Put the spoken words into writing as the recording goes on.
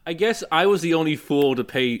I guess I was the only fool to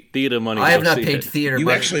pay theater money. I have not see paid it. theater You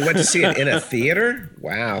money. actually went to see it in a theater?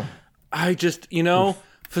 Wow. I just,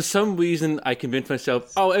 for some reason, I convinced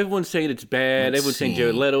myself, everyone's saying it's bad. Everyone's saying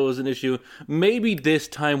Jared Leto is an issue. Maybe this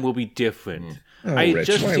time will be different. I had Rich,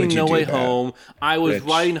 just why seen would you No do Way that? Home. I was Rich.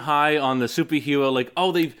 riding high on the superhero, like,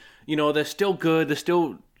 they're still good. They're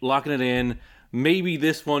still locking it in. Maybe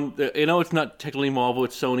this one, it's not technically Marvel,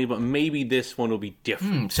 it's Sony, but maybe this one will be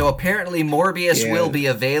different. So apparently Morbius Yeah, will be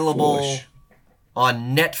available foolish.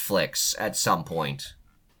 on Netflix at some point.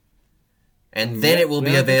 And then it will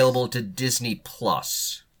be available to Disney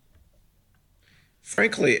Plus.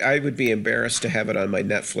 Frankly, I would be embarrassed to have it on my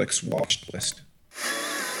Netflix watch list.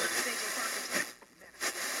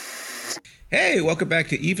 Hey, welcome back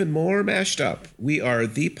to Even More Mashed Up. We are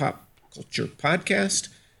the pop culture podcast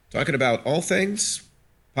talking about all things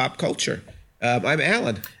pop culture. I'm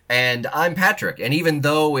Alan. And I'm Patrick. And even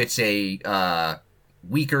though it's a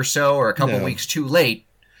week or so or a couple weeks too late,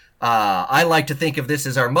 I like to think of this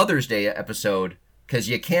as our Mother's Day episode because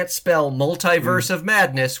you can't spell Multiverse of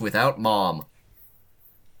Madness without Mom.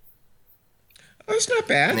 Oh, it's not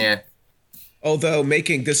bad. Yeah. Although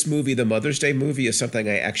making this movie the Mother's Day movie is something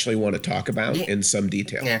I actually want to talk about in some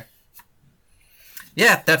detail. Yeah.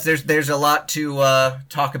 Yeah, there's a lot to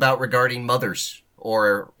talk about regarding mothers,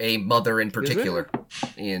 or a mother in particular,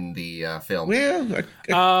 in the film. Well,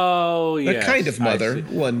 a kind of mother,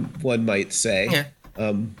 one might say.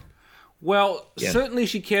 Yeah. Well, certainly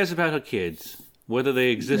she cares about her kids, whether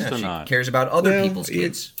they exist or She not. cares about other people's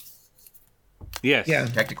kids, Yes. Yeah.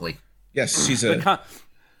 technically. Yes, she's a...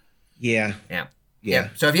 Yeah. Yeah.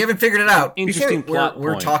 So if you haven't figured it out, Interesting plot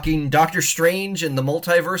we're point. talking Doctor Strange and the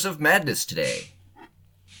Multiverse of Madness today.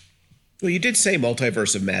 Well, you did say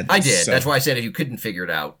Multiverse of Madness. I did. so- That's why I said if you couldn't figure it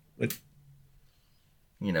out, But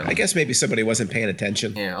you know. I guess maybe somebody wasn't paying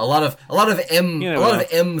attention. Yeah, a lot of well.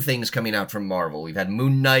 M things coming out from Marvel. We've had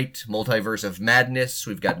Moon Knight, Multiverse of Madness.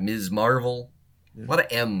 We've got Ms. Marvel. A lot of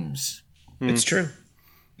M's. It's true.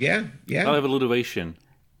 Yeah, A lot yeah. of alliteration.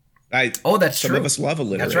 That's Some true. of us love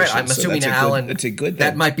alliteration. That's right. I'm so assuming that's Alan. It's a good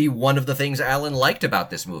That thing. might be one of the things Alan liked about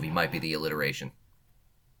this movie. Might be the alliteration.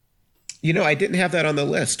 I didn't have that on the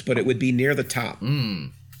list, but it would be near the top.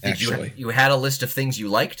 Actually, You had a list of things you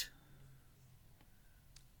liked?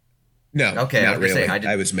 no. Okay, I not was gonna really. say, I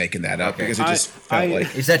didn't- was making that up Okay. because it just felt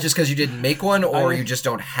like. Is that just because you didn't make one, or you just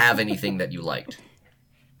don't have anything that you liked?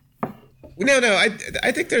 No.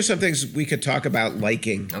 I think there's some things we could talk about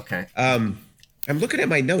liking. Okay. I'm looking at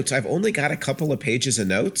my notes. I've only got a couple of pages of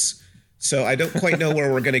notes, so I don't quite know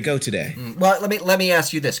where we're going to go today. Well, let me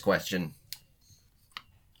ask you this question.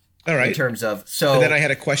 All right. In terms of And then I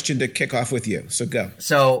had a question to kick off with you. So go.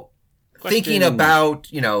 So, thinking Question. about,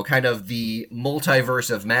 kind of the multiverse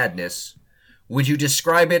of madness, would you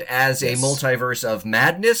describe it as a multiverse of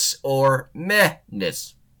madness or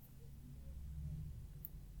mehness?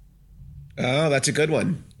 Oh, that's a good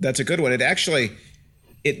one.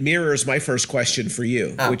 It mirrors my first question for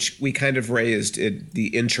you, which we kind of raised in the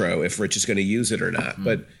intro, if Rich is going to use it or not.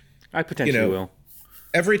 But I potentially will.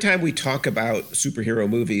 every time we talk about superhero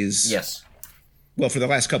movies, Yes. well, for the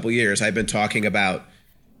last couple of years, I've been talking about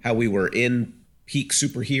how we were in peak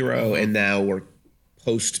superhero and now we're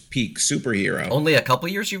post-peak superhero. Only a couple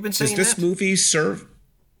years you've been Does saying this that? movie serve?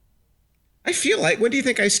 I feel like, when do you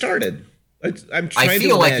think I started? I'm trying I to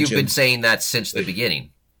feel like imagine. you've been saying that since the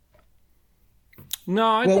beginning.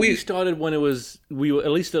 No, I think we started when we were at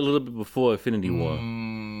least a little bit before Infinity War.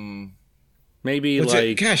 Maybe Was it-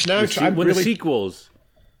 like gosh, now I'm when really- the sequels.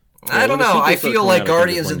 I don't when the know. I sequels started feel coming like out, I think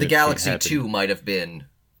Guardians is of the when Galaxy everything 2 might have been.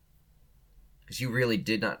 Because you really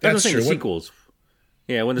did not. That's That's what I'm saying, true. the sequels.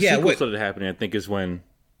 Yeah, when the Yeah, sequels what- started happening, I think is when.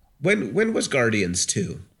 When was Guardians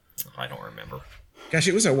 2? I don't remember. Gosh,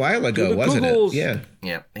 it was a while ago, The wasn't Googles. it? Yeah.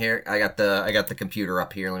 Yeah, here I got the computer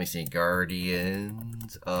up here. Let me see.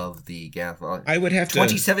 Guardians of the Galaxy. I would have to.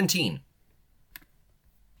 2017.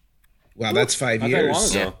 Wow, that's 5 Not that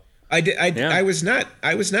years. long ago. I was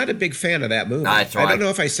not a big fan of that movie. That's I right. don't know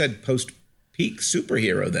if I said post peak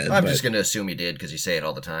superhero then. I'm but, just going to assume you did because you say it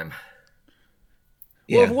all the time.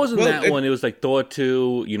 yeah. Well, if it wasn't Well, that one, it was like Thor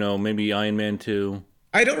 2, maybe Iron Man 2.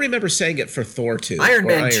 I don't remember saying it for Thor 2. Iron or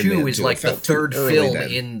Man 2 Man is 2. like It the felt too third early film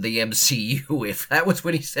then. in the MCU. If that was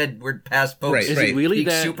when he said we're past post Right, Is right. it really peak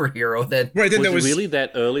that? superhero, then Right, then Was there was it really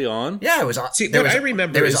that early on? yeah, it was. See, there what was, I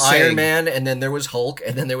remember there was is Iron saying- Man, and then there was Hulk,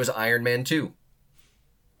 and then there was Iron Man 2,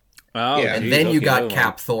 Oh, Yeah. and geez, then you okay, got other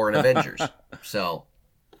Cap, Thor, and Avengers. So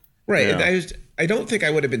right. Yeah. And I don't think I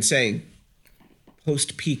would have been saying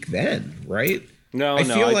post peak then, right? No, I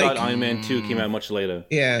no, feel I like- thought Iron Man 2 came out much later.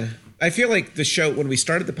 Yeah. I feel like the show, when we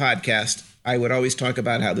started the podcast, I would always talk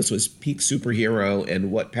about how this was peak superhero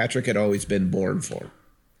and what Patrick had always been born for.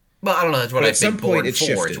 Well, I don't know. That's what But I've at some been born point, it for.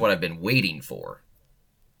 shifted. It's what I've been waiting for.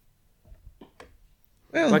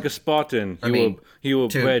 Well, Like a Spartan, you were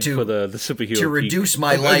bred for the superhero. To peak. reduce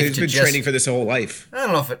my he's life to been just training for this whole life. I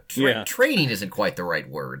don't know if Yeah. training isn't quite the right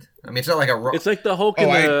word. I mean, it's not like a. It's like the Hulk in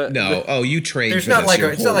the. You trained There's for not this like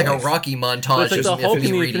your it's not whole like a life. Rocky montage. It's like the of Hulk in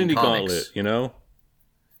me the reading Infinity comics. Gauntlet, you know?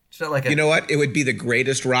 It's not like a You know what? It would be the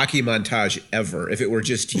greatest Rocky montage ever if it were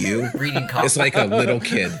just you. reading comics. It's like a little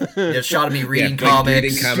kid. a shot of me reading like comics.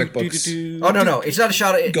 reading comic books. Oh no, it's not a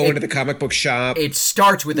shot. Going to the comic book shop. It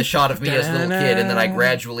starts with a shot of me as a little kid, and then I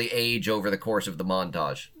gradually age over the course of the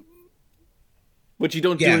montage. But you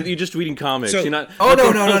don't Yeah. do it. You're just reading comics. So- You're not. Oh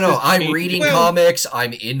no! nothing else has I'm changed. reading Well- comics.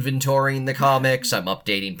 I'm inventorying the comics. I'm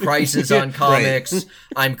updating prices on comics.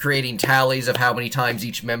 I'm creating tallies of how many times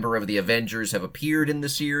each member of the Avengers have appeared in the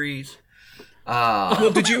series.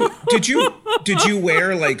 Well, did you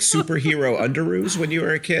wear like superhero underoos when you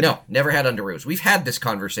were a kid? No, never had underoos. We've had this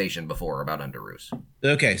conversation before about underoos.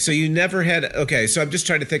 Okay, so you never had. Okay, so I'm just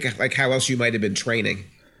trying to think of like how else you might have been training.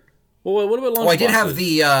 Well, what about lunchboxes? Oh, I did have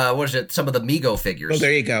the what is it? Some of the Mego figures. Oh,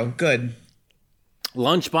 there you go. Good.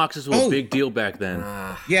 Lunchboxes were a big deal back then.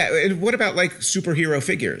 Yeah, and what about like superhero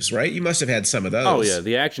figures? Right, you must have had some of those. Oh yeah,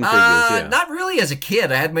 the action figures. Yeah. Not really as a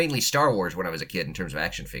kid. I had mainly Star Wars when I was a kid in terms of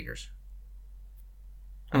action figures.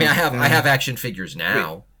 I mean, I have action figures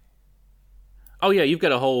now. Oh yeah, you've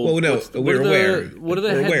got a whole. Well, no, we're aware. What are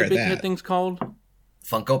the, We're aware the of big that. head things called?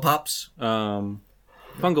 Funko Pops,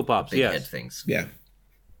 Funko Pops. big yes. head things. Yeah.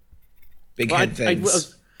 Big Well, head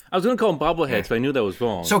things. I was going to call them bobbleheads, but I knew that was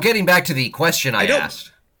wrong. So getting back to the question I don't-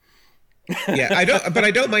 asked. Yeah, but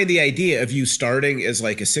I don't mind the idea of you starting as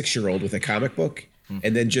like a 6-year-old with a comic book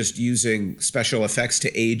and then just using special effects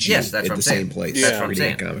to age you Yes, that's at what the I'm same saying. place. That's what I'm reading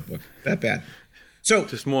saying. a comic book. Not bad. So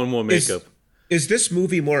just more and more is- makeup. Is this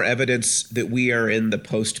movie more evidence that we are in the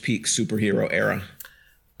post-peak superhero era?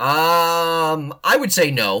 I would say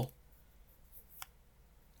no.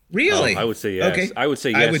 Really? I would say yes. Okay. I would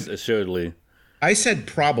say yes, assuredly. I said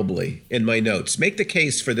probably in my notes. Make the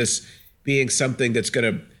case for this being something that's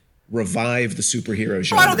going to revive the superhero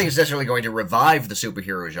genre. Well, I don't think it's necessarily going to revive the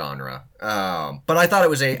superhero genre. But I thought it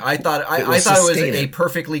was I thought it was sustain a it.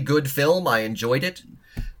 perfectly good film. I enjoyed it.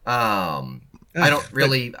 I don't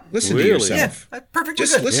really. Listen Really? to yourself. Yeah, perfectly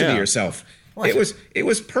Just good. listen Yeah. to yourself. What? It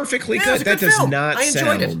was perfectly Yeah, it good. was a That good does film. not I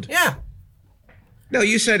enjoyed sound. it. Yeah, No,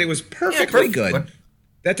 you said it was perfectly perfect- good. what?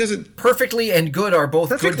 That doesn't. perfectly and good are both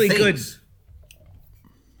Perfectly good good. things.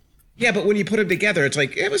 Yeah, but when you put them together, it's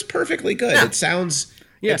like it was perfectly good. Yeah. It sounds.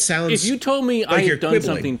 Yeah. It sounds. If you told me like I you're had done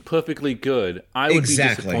quibbling. something perfectly good, I would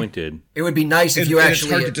Exactly. be disappointed. It would be nice if And- you and it's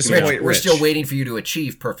actually. hard to disappoint We're Rich. still waiting for you to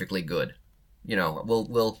achieve perfectly good. You know,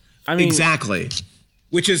 we'll. I mean, Exactly.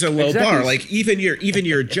 Which is a low Exactly. bar. Like even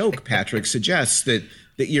your joke, Patrick, suggests that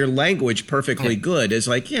your language perfectly good is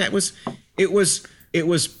like, yeah, it was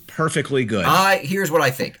perfectly good. Here's what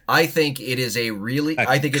I think. I think it is a really.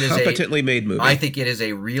 I think it is competently made movie. I think it is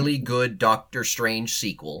a really good Doctor Strange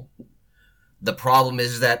sequel. The problem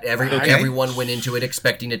is that everyone went into it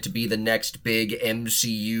expecting it to be the next big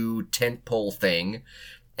MCU tentpole thing,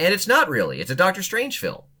 and it's not really. It's a Doctor Strange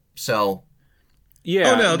film. So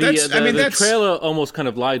yeah. Oh, no, that's- I mean, the that's- trailer almost kind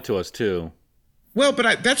of lied to us too. Well,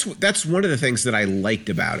 but that's one of the things that I liked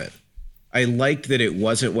about it. I liked that it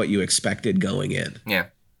wasn't what you expected going in. yeah,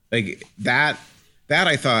 Like that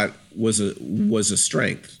I thought was a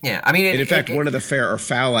strength. yeah. I mean, And in fact, one of the fair or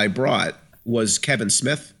foul I brought was Kevin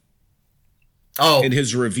Smith. Oh, And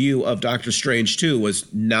his review of Doctor Strange 2 was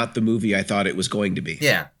not the movie I thought it was going to be.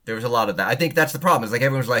 yeah. There was a lot of that. I think that's the problem. Is like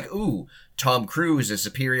everyone's like, "Ooh, Tom Cruise as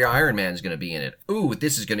Superior Iron Man is going to be in it. Ooh,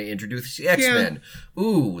 this is going to introduce the X-Men.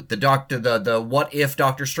 Ooh, the what if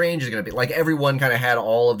Doctor Strange is going to be like." Everyone kind of had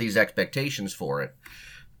all of these expectations for it,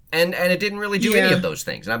 and it didn't really do any Yeah. of those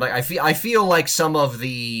things. And I'm like, I feel like some of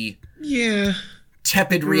the Yeah.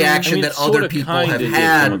 tepid reaction I mean, that it sorta other people kinda have did some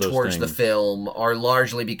had of those towards the things. film are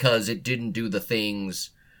largely because it didn't do the things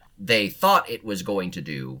they thought it was going to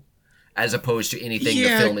do, as opposed to anything the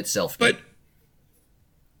Yeah, film itself did. But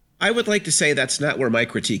I would like to say that's not where my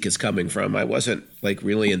critique is coming from. I wasn't like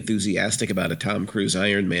really enthusiastic about a Tom Cruise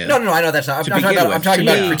Iron Man. No, I know that's not. I'm To talking begin about. with, I'm talking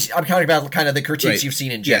to about. me- I'm talking about kind of the critiques Right. you've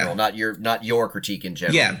seen in Yeah. general, not your critique in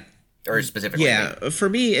general. Yeah. or specifically. Yeah, for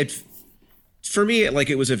me, it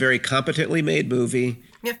was a very competently made movie.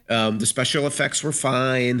 Yeah. The special effects were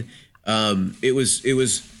fine. It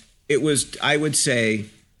was I would say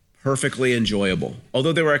perfectly enjoyable.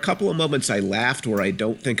 Although there were a couple of moments I laughed where I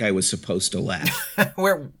don't think I was supposed to laugh.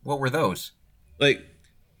 What were those? Like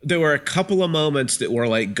there were a couple of moments that were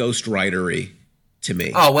like Ghost Rider-y to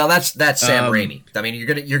me. Oh well, that's Sam Raimi. I mean,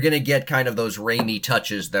 you're gonna get kind of those Raimi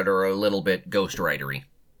touches that are a little bit Ghost Rider-y.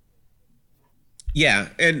 Yeah,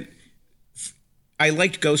 and I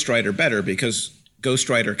liked Ghost Rider better because Ghost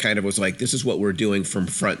Rider kind of was like, this is what we're doing from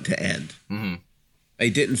front to end. Mm-hmm. I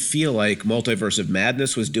didn't feel like Multiverse of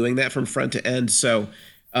Madness was doing that from front to end. So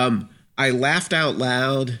I laughed out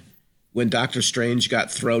loud when Doctor Strange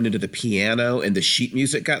got thrown into the piano and the sheet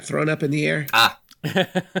music got thrown up in the air.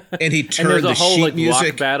 And he turned and there's a the whole sheet like music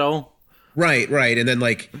rock battle. Right. And then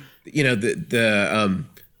like, you know,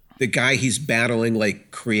 the guy he's battling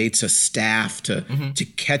like creates a staff to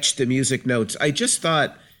catch the music notes.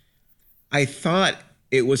 I thought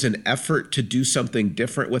it was an effort to do something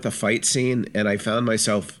different with a fight scene, and I found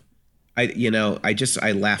myself I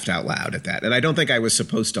laughed out loud at that. And I don't think I was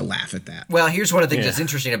supposed to laugh at that. Well, here's one of the things that's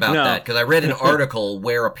interesting about that, because I read an article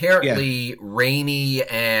where apparently Raimi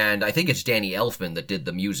and I think it's Danny Elfman that did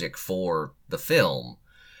the music for the film.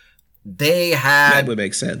 That would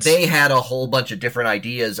make sense. They had a whole bunch of different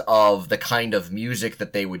ideas of the kind of music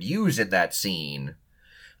that they would use in that scene.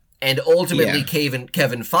 And ultimately, Kevin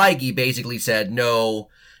Feige basically said, no,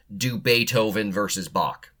 do Beethoven versus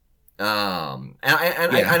Bach. And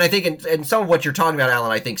I think and some of what you're talking about,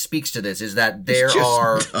 Alan, I think speaks to this, is that there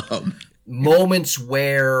are moments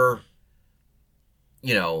where,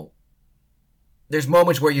 you know, there's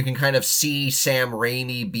moments where you can kind of see Sam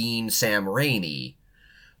Raimi being Sam Raimi.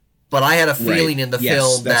 But I had a feeling in the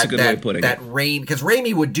film that Raimi, because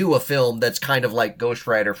Raimi would do a film that's kind of like Ghost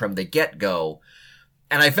Rider from the get-go.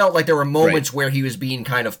 And I felt like there were moments where he was being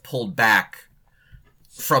kind of pulled back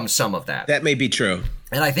from some of that. That may be true.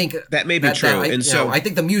 And I think that may be true. I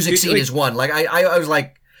think the music scene is one. Like I was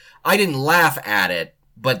like, I didn't laugh at it,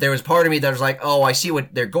 but there was part of me that was like, oh, I see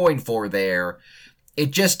what they're going for there.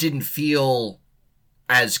 It just didn't feel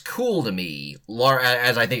as cool to me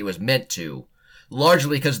as I think it was meant to,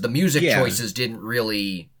 largely because the music choices didn't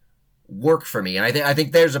really work for me. And I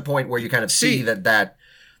think there's a point where you kind of see that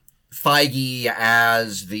Feige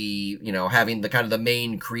as the, you know, having the kind of the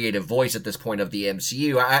main creative voice at this point of the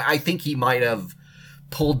MCU, I think he might have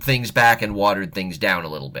pulled things back and watered things down a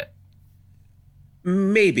little bit.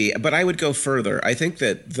 Maybe, but I would go further. I think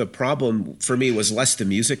that the problem for me was less the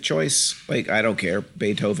music choice. Like, I don't care.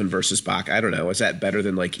 Beethoven versus Bach. I don't know. Is that better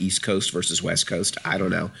than like East Coast versus West Coast? I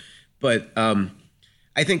don't know. But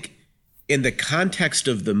I think in the context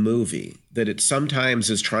of the movie that it sometimes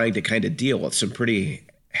is trying to kind of deal with some pretty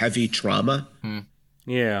heavy trauma.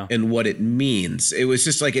 Yeah. And what it means. It was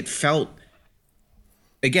just like, it felt,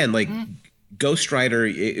 again, like Ghost Rider,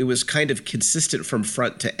 it was kind of consistent from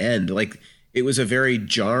front to end. Like, it was a very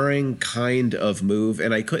jarring kind of move,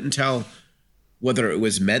 and I couldn't tell whether it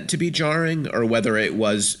was meant to be jarring or whether it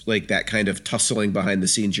was like that kind of tussling behind the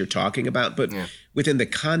scenes you're talking about. But within the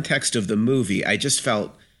context of the movie, I just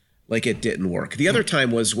felt like it didn't work. The other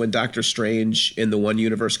time was when Doctor Strange in the one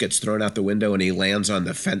universe gets thrown out the window and he lands on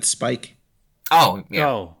the fence spike. Oh, yeah.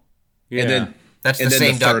 Oh, yeah. And then that's the then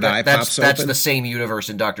same the third eye pops that's open. the same universe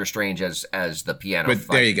in Doctor Strange as the piano But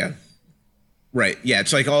fight. there you go. Right. Yeah,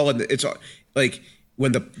 it's like all in the, it's all, like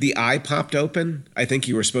when the eye popped open, I think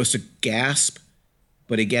you were supposed to gasp.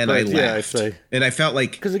 But again, I laughed. And I felt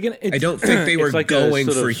like, because again, I don't think they were like going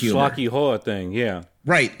a sort for of humor. schlocky horror thing, yeah.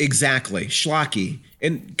 Right, exactly. Schlocky.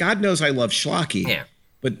 And God knows I love schlocky. Yeah.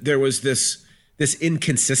 But there was this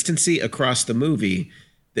inconsistency across the movie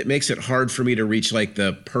that makes it hard for me to reach like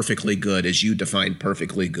the perfectly good, as you define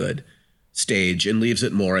perfectly good, stage, and leaves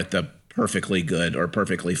it more at the perfectly good or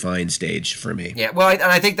perfectly fine stage for me. Yeah, well,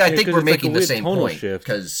 I think we're making the same point, shift.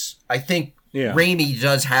 Because I think Raimi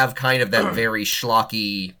does have kind of that very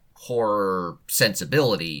schlocky horror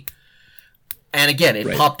sensibility. And again,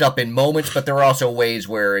 it popped up in moments, but there were also ways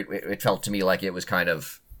where it felt to me like it was kind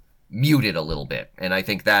of muted a little bit. And I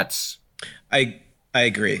think that's... I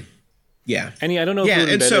agree. Yeah. And I don't know if it would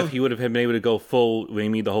have been better if he would have been able to go full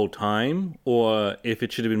Raimi the whole time, or if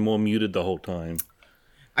it should have been more muted the whole time.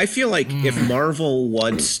 I feel like if Marvel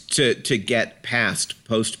wants to get past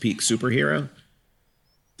post-peak superhero,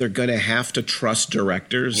 they're going to have to trust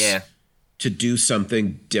directors to do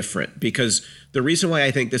something different. Because the reason why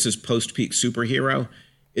I think this is post-peak superhero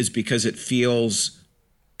is because it feels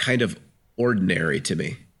kind of ordinary to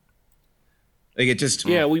me. Like it just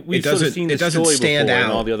we've sort of seen the story before in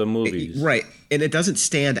all the other movies, right? And it doesn't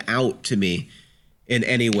stand out to me in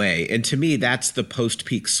any way. And to me, that's the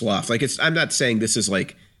post-peak slough. Like I'm not saying this is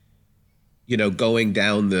like, you know, going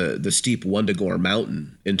down the steep Wundagore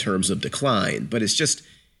mountain in terms of decline, but it's just,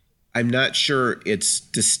 I'm not sure it's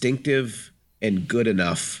distinctive and good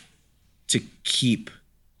enough to keep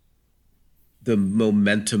the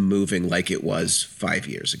momentum moving like it was 5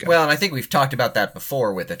 years ago. Well, and I think we've talked about that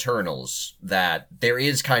before with Eternals, that there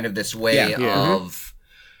is kind of this way of,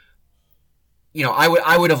 you know,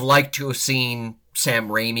 I would have liked to have seen Sam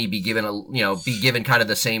Raimi be given kind of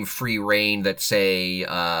the same free reign that, say,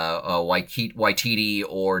 Waititi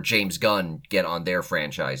or James Gunn get on their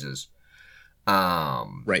franchises.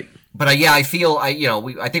 Right. But I feel I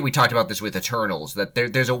think we talked about this with Eternals, that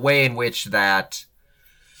there's a way in which that,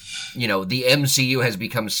 you know, the MCU has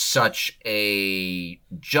become such a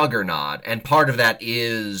juggernaut, and part of that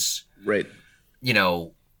is, right, you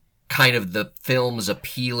know, kind of the films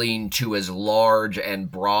appealing to as large and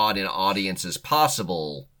broad an audience as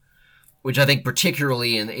possible, which I think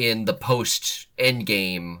particularly in the post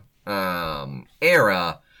Endgame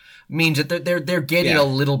era means that they're getting a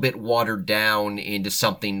little bit watered down into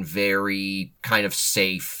something very kind of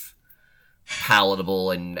safe, palatable,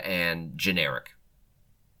 and generic.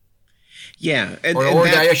 Yeah, and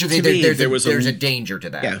that, I should say there's a danger to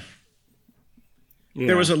that. Yeah.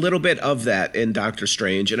 There was a little bit of that in Doctor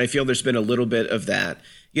Strange, and I feel there's been a little bit of that.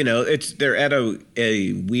 You know, they're at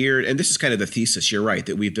a weird, and this is kind of the thesis, you're right,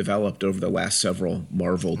 that we've developed over the last several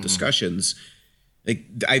Marvel discussions. Like,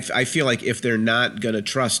 I feel like if they're not going to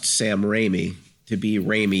trust Sam Raimi to be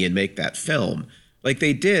Raimi and make that film, like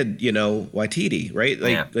they did, you know, Waititi, right?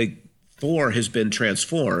 Like Thor has been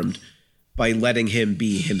transformed by letting him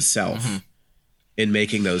be himself in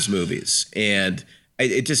making those movies. And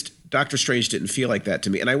Doctor Strange didn't feel like that to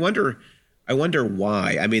me. And I wonder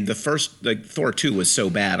why. I mean, the first, like, Thor 2 was so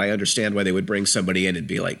bad. I understand why they would bring somebody in and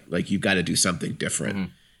be like, you've got to do something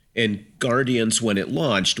different. And Guardians, when it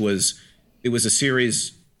launched, it was a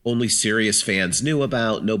series only serious fans knew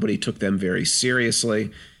about. Nobody took them very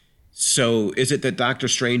seriously. So is it that Doctor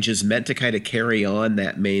Strange is meant to kind of carry on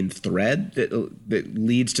that main thread that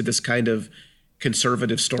leads to this kind of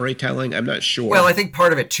conservative storytelling? I'm not sure. Well, I think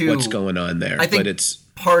part of it too. What's going on there? I think but it's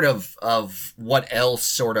part of what else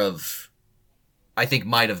sort of I think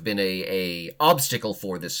might have been a obstacle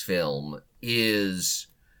for this film is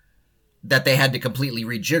that they had to completely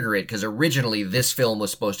rejigger it, because originally this film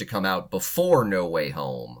was supposed to come out before No Way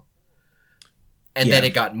Home. And then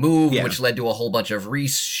it got moved, which led to a whole bunch of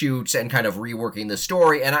reshoots and kind of reworking the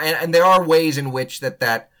story. And there are ways in which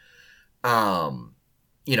that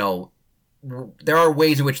you know, there are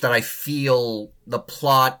ways in which that I feel the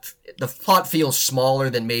plot feels smaller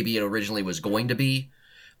than maybe it originally was going to be,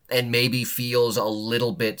 and maybe feels a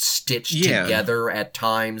little bit stitched together at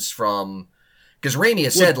times from, because Raimi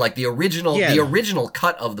has said, like, the original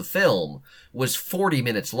cut of the film was 40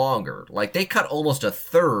 minutes longer. Like, they cut almost a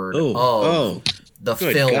third of the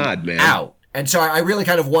film out. And so I really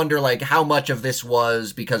kind of wonder, like, how much of this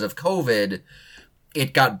was because of COVID,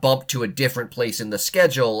 it got bumped to a different place in the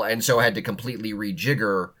schedule, and so had to completely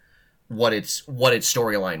rejigger what its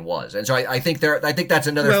storyline was. And so I think that's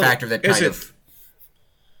another factor that kind of,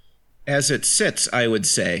 as it sits, I would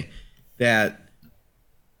say that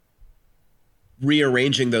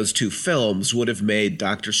rearranging those two films would have made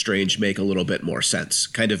Doctor Strange make a little bit more sense,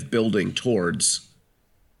 kind of building towards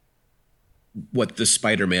what the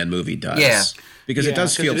Spider-Man movie does. Yeah. Because it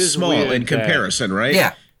does feel small in comparison, right?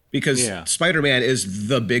 Yeah. Because Spider-Man is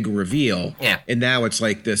the big reveal. Yeah. And now it's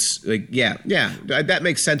like this, like, that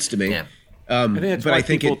makes sense to me. Yeah. I think that's why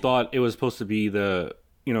people thought it was supposed to be the,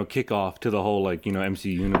 you know, kickoff to the whole, like, you know,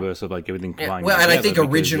 MCU universe of, like, everything combined. Well, and I think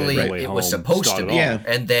originally it was supposed to be,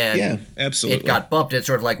 and then absolutely. It got bumped. It's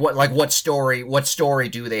sort of like what story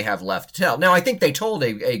do they have left to tell? Now, I think they told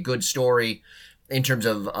a good story in terms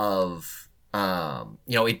of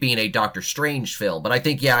you know, it being a Doctor Strange film, but I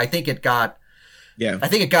think it got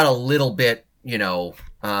a little bit, you know,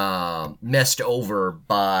 messed over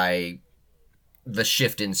by the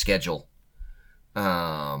shift in schedule.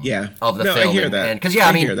 Of the film. I hear that. Because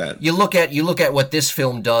I mean, you look at what this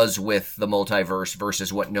film does with the multiverse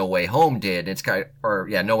versus what No Way Home did. It's kind of,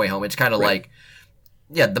 No Way Home. It's kind of like,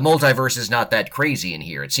 the multiverse is not that crazy in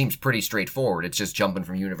here. It seems pretty straightforward. It's just jumping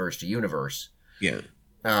from universe to universe. Yeah.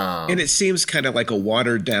 And it seems kind of like a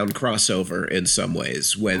watered down crossover in some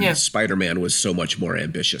ways when Spider-Man was so much more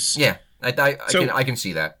ambitious. Yeah, I can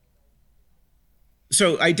see that.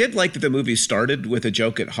 So I did like that the movie started with a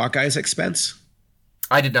joke at Hawkeye's expense.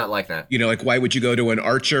 I did not like that. You know, like, why would you go to an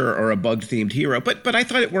archer or a bug-themed hero? But I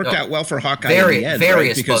thought it worked out well for Hawkeye in the end,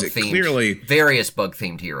 various right? Because various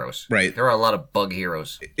bug-themed heroes. Right. There are a lot of bug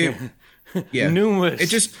heroes. Numerous. It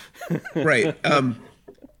just right.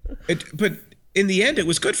 But in the end, it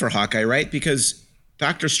was good for Hawkeye, right? Because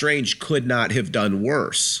Doctor Strange could not have done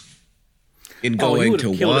worse in going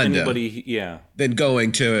to Wanda than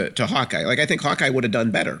going to Hawkeye. Like, I think Hawkeye would have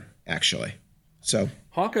done better, actually. So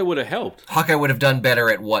Hawkeye would have helped. Hawkeye would have done better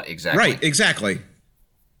at what exactly? Right, exactly.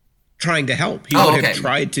 Trying to help. He Oh, would okay. have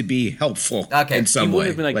tried to be helpful Okay. in He some would way.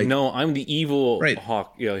 have been like, no, I'm the evil Right.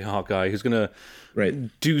 Hawkeye who's going to Right.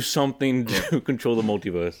 do something to control the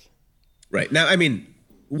multiverse. Right. Now, I mean,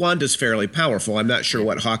 Wanda's fairly powerful. I'm not sure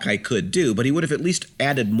what Hawkeye could do, but he would have at least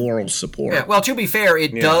added moral support. Yeah, well, to be fair,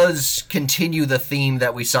 it does continue the theme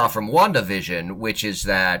that we saw from WandaVision, which is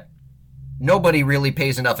that nobody really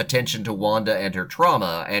pays enough attention to Wanda and her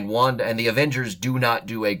trauma, and the Avengers do not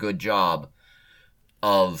do a good job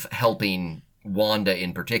of helping Wanda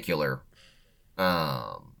in particular.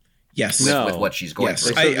 Yes. No. With what she's going Yes.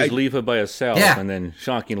 They through. sort of just leave her by herself, Yeah. and then,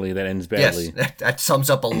 shockingly, that ends Yes, badly. that sums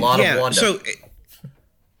up a lot of Wanda. So,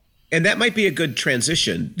 and that might be a good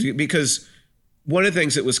transition because one of the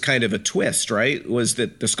things that was kind of a twist, right, was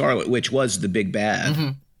that the Scarlet Witch was the big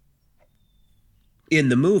bad in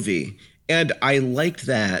the movie. And I liked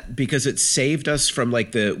that because it saved us from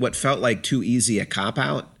like what felt like too easy a cop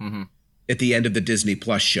out at the end of the Disney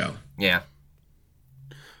Plus show. Yeah.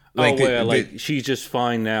 She's just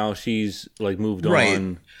fine now. She's like moved Right.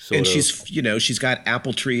 on. And she's got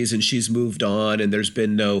apple trees and she's moved on and there's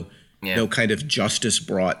been no kind of justice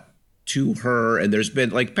brought to her. And there's been,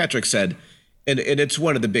 like Patrick said, and it's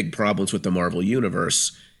one of the big problems with the Marvel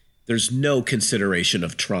Universe, there's no consideration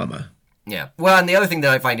of trauma. Yeah. Well, and the other thing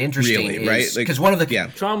that I find interesting Really, right? is Like, because one of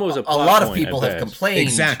the trauma was a a plot lot of point people at have best. complained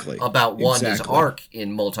Exactly. about Wanda's Exactly. arc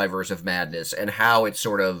in Multiverse of Madness and how it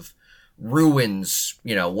sort of ruins,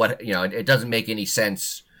 it doesn't make any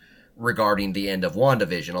sense regarding the end of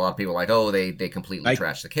WandaVision. A lot of people are like, oh, they completely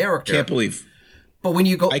trashed the character. But when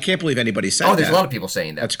you go, I can't believe anybody said that. there's a lot of people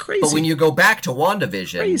saying that. That's crazy. But when you go back to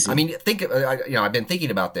WandaVision, Crazy. I mean, I've been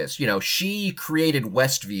thinking about this. She created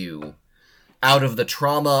Westview out of the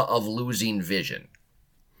trauma of losing Vision.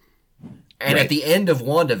 And Right. at the end of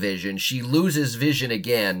WandaVision, she loses Vision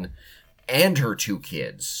again and her two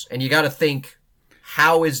kids. And you got to think,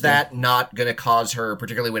 how is that not going to cause her,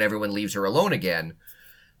 particularly when everyone leaves her alone again,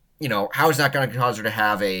 how is that going to cause her to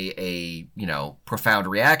have a profound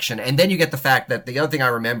reaction? And then you get the fact that the other thing I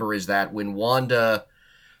remember is that when Wanda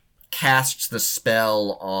casts the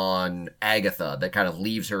spell on Agatha that kind of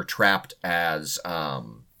leaves her trapped as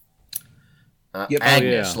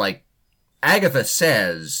Agnes, like Agatha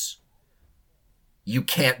says, you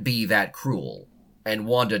can't be that cruel. And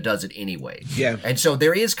Wanda does it anyway. Yeah. And so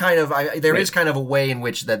there is kind of a way in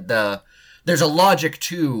which there's a logic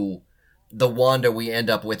to the Wanda we end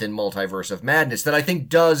up with in Multiverse of Madness that I think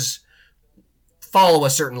does follow a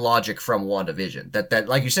certain logic from WandaVision. That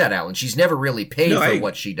like you said, Alan, she's never really paid for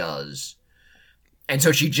what she does. And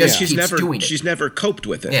so she just keeps doing it. She's never coped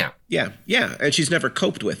with it. Yeah. And she's never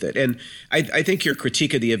coped with it. And I think your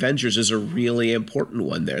critique of the Avengers is a really important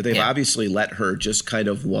one there. They've obviously let her just kind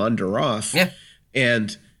of wander off. Yeah.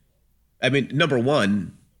 And I mean, number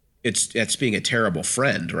one, it's being a terrible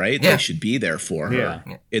friend, right? Yeah. They should be there for her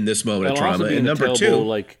in this moment of And trauma. also being And a number terrible, two,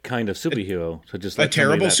 like kind of superhero. So just a like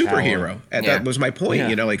terrible somebody that superhero. power. And Yeah. that was my point.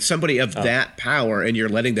 Yeah. Like somebody of that power, and you're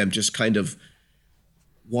letting them just kind of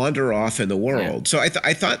wander off in the world. So I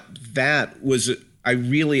thought that was, I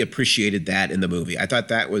really appreciated that in the movie. I thought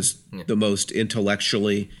that was the most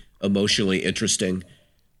intellectually, emotionally interesting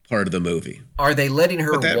part of the movie. Are they letting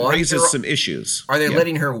her But that wander? raises some issues. Are they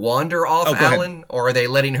letting her wander off, go ahead. Alan? Or are they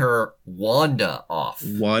letting her Wanda off?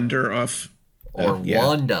 Wander off. Or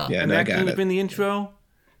Wanda. Yeah, And and I that got came up it. in the intro.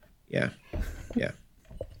 Yeah.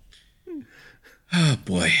 Oh,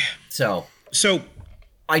 boy. So So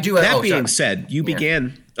I do have that being sorry. said, you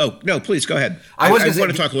began. Oh, no, please go ahead. I I was want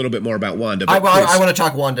gonna to say- talk a little bit more about Wanda. I But please. want to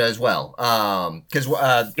talk Wanda as well. Because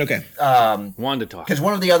Okay. Wanda talk. Because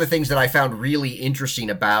one of the other things that I found really interesting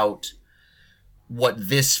about what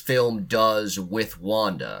this film does with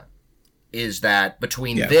Wanda is that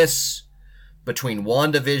between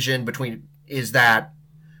WandaVision, is that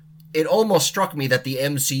it almost struck me that the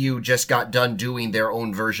MCU just got done doing their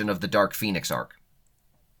own version of the Dark Phoenix arc.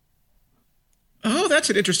 Oh, that's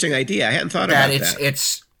an interesting idea. I hadn't thought That about it's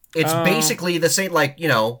that. it's basically the same, like,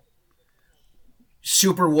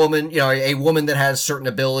 Superwoman, a woman that has certain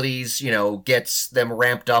abilities, gets them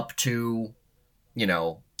ramped up to,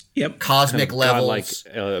 Yep. cosmic levels.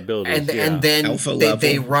 Godlike abilities. And then Alpha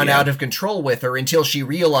they level, run yeah. out of control with her until she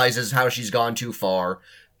realizes how she's gone too far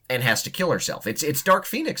and has to kill herself. It's Dark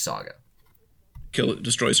Phoenix Saga.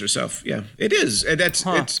 Destroys herself. Yeah, it is, and that's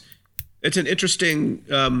it's an interesting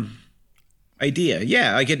idea.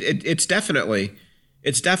 Yeah, like it's definitely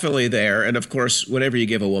there, and of course, whenever you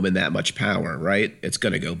give a woman that much power, right, it's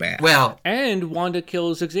going to go bad. Well, And Wanda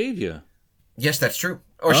kills Xavier. yes, that's true.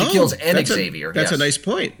 Or she kills that's Xavier. That's yes. a nice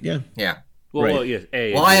point. Yeah. Yeah. Well, yes.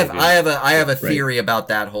 Well, I have a theory about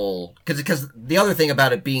that whole because the other thing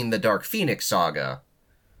about it being the Dark Phoenix saga,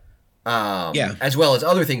 as well as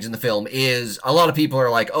other things in the film, is a lot of people are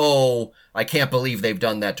like, "Oh, I can't believe they've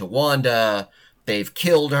done that to Wanda. They've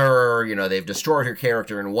killed her. They've destroyed her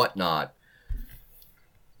character and whatnot."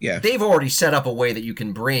 Yeah, they've already set up a way that you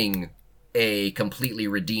can bring a completely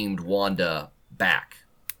redeemed Wanda back.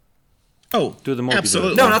 Oh, do the multiverse?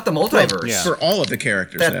 Absolutely. No, not the multiverse. For all of the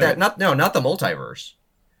characters. Not the multiverse.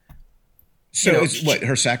 So it's what,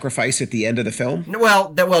 her sacrifice at the end of the film?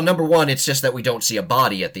 Well, number one, it's just that we don't see a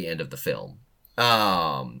body at the end of the film.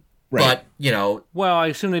 Right. But well, I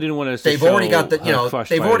assume they didn't want to. They've already got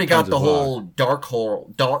the whole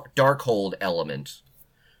Darkhold element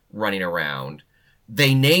running around.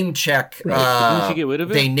 They name check. Didn't she get rid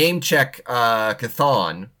of it? They name check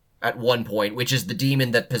Chthon at one point, which is the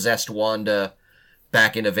demon that possessed Wanda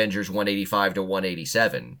back in Avengers 185 to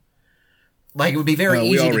 187. Like, it would be very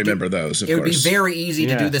easy. We all remember those. It would be very easy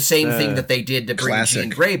to do the same thing that they did to bring Jean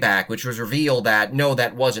Grey back, which was reveal that no,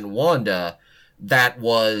 that wasn't Wanda. That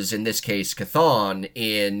was, in this case, Chthon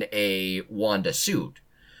in a Wanda suit.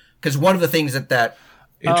 Because one of the things that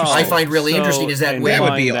I find really interesting is that when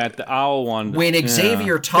the owl Wanda, when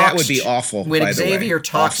Xavier talks, that would be awful. When Xavier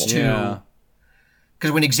talks to,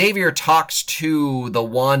 because when Xavier talks to the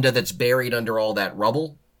Wanda that's buried under all that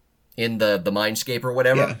rubble in the mindscape or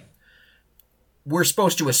whatever, we're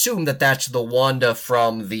supposed to assume that that's the Wanda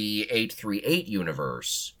from the 838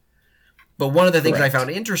 universe. But one of the things I found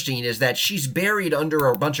interesting is that she's buried under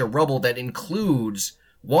a bunch of rubble that includes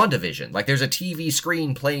WandaVision. Like, there's a TV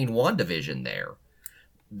screen playing WandaVision there.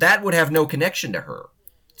 That would have no connection to her.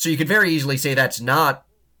 So you could very easily say that's not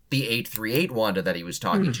the 838 Wanda that he was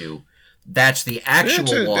talking to. That's the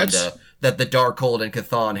actual Wanda that the Darkhold and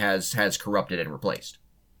Chthon has corrupted and replaced.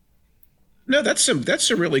 No, that's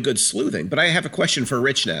a really good sleuthing. But I have a question for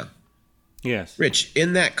Rich now. Yes. Rich,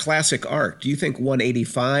 in that classic arc, do you think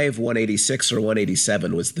 185, 186, or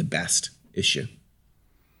 187 was the best issue?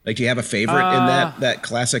 Like, do you have a favorite in that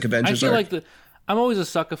classic Avengers arc? I feel like I'm always a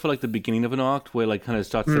sucker for like the beginning of an arc where like kind of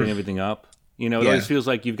starts setting everything up. It always feels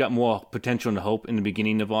like you've got more potential and hope in the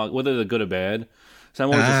beginning of arc, whether they're good or bad. So I'm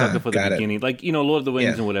always a sucker for the beginning. Like, Lord of the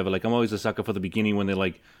Rings and whatever. Like, I'm always a sucker for the beginning when they're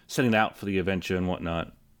like setting out for the adventure and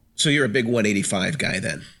whatnot. So you're a big 185 guy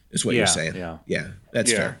then, is what you're saying. Yeah,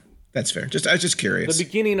 that's fair. That's fair. I was just curious. The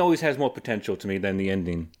beginning always has more potential to me than the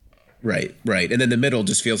ending. Right. And then the middle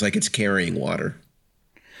just feels like it's carrying water.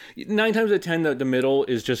 9 times out of 10, the middle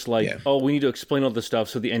is just like, we need to explain all the stuff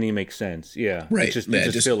so the ending makes sense. Yeah. Right. It's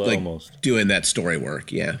just filler like almost. Doing that story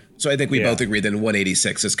work. Yeah. So I think we both agree that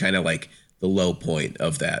 186 is kind of like the low point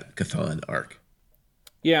of that Chthon arc.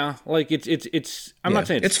 Yeah. Like it's I'm not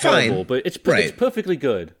saying it's terrible, fine, but it's perfectly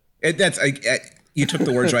good. You took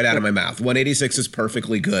the words right out of my mouth. 186 is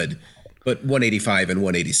perfectly good, but 185 and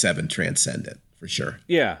 187 transcend it for sure.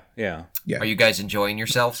 Yeah. Are you guys enjoying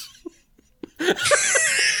yourselves?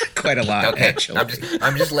 Quite a lot, actually.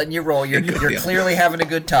 I'm just letting you roll. You're clearly having a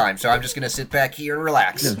good time, so I'm just going to sit back here and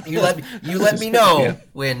relax. Yeah. You let me know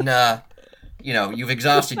when you've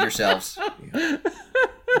exhausted yoursels. Yeah.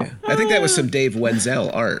 I think that was some Dave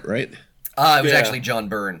Wenzel art, right? It was actually John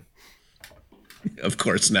Byrne. Of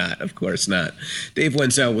course not. Dave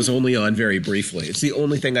Wenzel was only on very briefly. It's the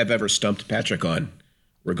only thing I've ever stumped Patrick on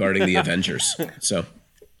regarding the Avengers. So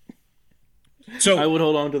I would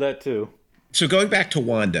hold on to that too. So going back to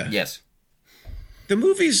Wanda. Yes. The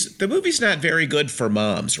movie's not very good for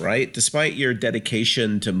moms, right? Despite your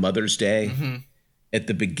dedication to Mother's Day at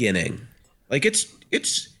the beginning. Like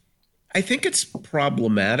I think it's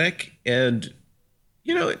problematic and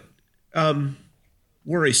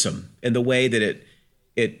worrisome in the way that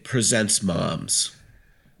it presents moms.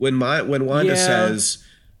 When Wanda says,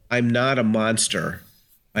 "I'm not a monster,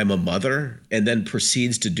 I'm a mother," and then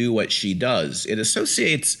proceeds to do what she does, it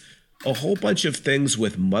associates a whole bunch of things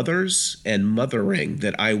with mothers and mothering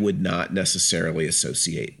that I would not necessarily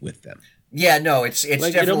associate with them. Yeah, no, it's like,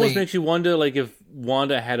 definitely... It almost makes you wonder, like, if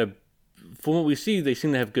Wanda had from what we see, they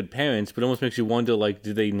seem to have good parents, but it almost makes you wonder, like,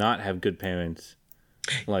 do they not have good parents?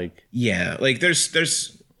 Like... Yeah, like,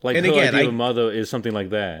 there's... Like, and her idea of a mother is something like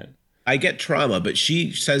that. I get trauma, but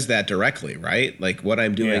she says that directly, right? Like, what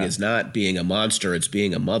I'm doing is not being a monster, it's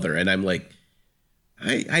being a mother. And I'm like,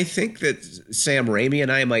 I think that Sam Raimi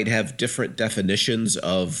and I might have different definitions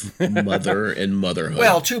of mother and motherhood.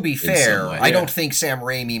 Well, to be fair, I don't think Sam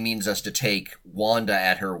Raimi means us to take Wanda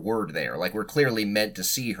at her word there. Like, we're clearly meant to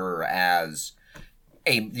see her as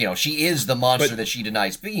she is the monster that she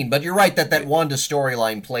denies being. But you're right that Wanda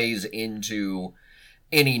storyline plays into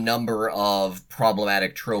any number of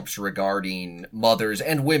problematic tropes regarding mothers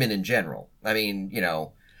and women in general. I mean, you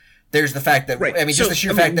know, there's the fact that, right. I mean, just the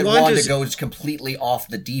sheer fact that Wanda goes completely off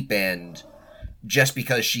the deep end just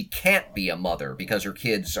because she can't be a mother, because her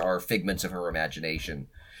kids are figments of her imagination,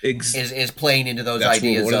 is playing into those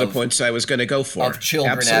ideas one of the points I was going to go for. Of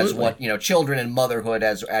children as what, you know, children and motherhood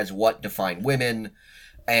as what define women.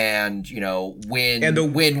 And, you know, when a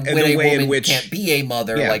woman can't be a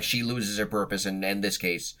mother, like, she loses her purpose and in this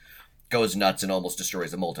case goes nuts and almost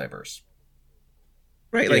destroys the multiverse.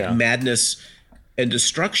 Right, like madness and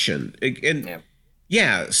destruction. And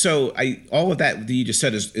so all of that you just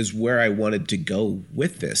said is where I wanted to go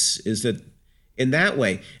with this, is that in that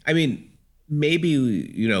way, I mean, maybe,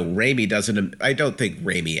 you know, Raimi doesn't, I don't think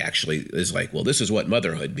Raimi actually is like, well, this is what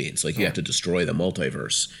motherhood means. Like, you have to destroy the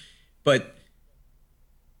multiverse. But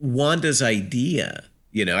Wanda's idea,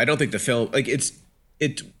 you know, I don't think the film, like,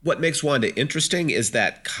 what makes Wanda interesting is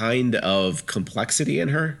that kind of complexity in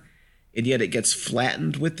her, and yet it gets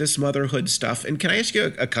flattened with this motherhood stuff. And can I ask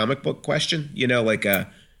you a comic book question? You know, like well,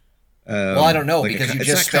 I don't know, like because you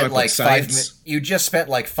just spent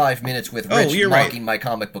like 5 minutes with Rich mocking my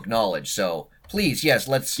comic book knowledge. So please, yes,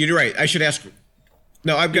 let's. You're right. I should ask.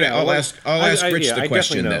 No, I'm gonna. I'll ask Rich the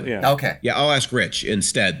question then. Yeah. Okay. Yeah, I'll ask Rich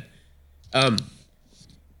instead.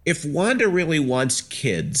 If Wanda really wants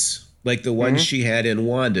kids, like the ones she had in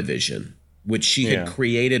WandaVision, which she had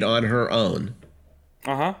created on her own,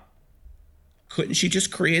 couldn't she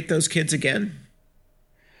just create those kids again?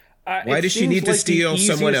 Why does she need to steal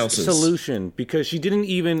someone else's solution? Because she didn't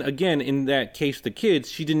even, again, in that case, the kids,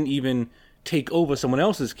 she didn't even take over someone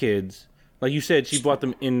else's kids. Like you said, she brought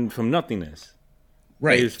them in from nothingness.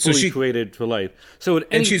 Right. It was fully created for life. So at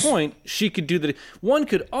any point, she could do that. One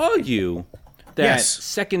could argue that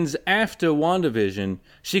seconds after WandaVision,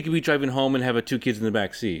 she could be driving home and have her 2 kids in the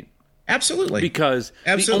back seat. Absolutely. Because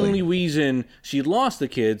the only reason she lost the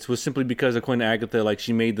kids was simply because, according to Agatha, like,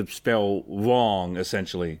 she made the spell wrong,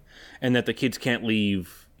 essentially, and that the kids can't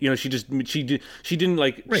leave. You know, she didn't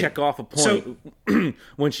like check off a point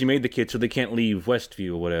when she made the kids, so they can't leave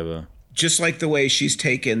Westview or whatever. Just like the way she's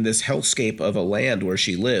taken this hellscape of a land where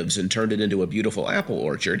she lives and turned it into a beautiful apple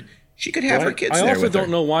orchard. She could have her kids there with her. I also don't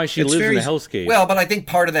know why she lives in the hellscape. Well, but I think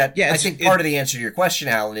part of that, part of the answer to your question,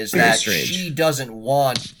 Alan, is that she doesn't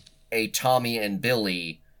want a Tommy and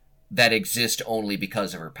Billy that exist only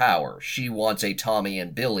because of her power. She wants a Tommy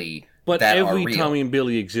and Billy that are real. But every Tommy and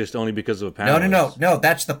Billy exist only because of her power. No,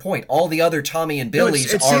 that's the point. All the other Tommy and Billys are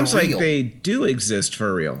real. It seems like they do exist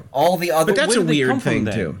for real. All the other... But that's a weird thing,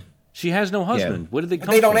 too. She has no husband. Where did they come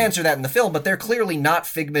from? They don't answer that in the film, but they're clearly not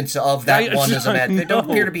figments of that Wanda's imagination. They don't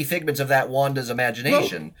appear to be figments of that Wanda's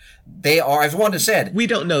imagination. Well, they are, as Wanda said... We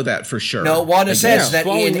don't know that for sure. No, Wanda says that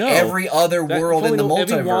in every other world in the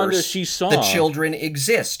multiverse, the children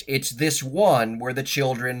exist. It's this one where the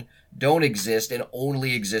children don't exist and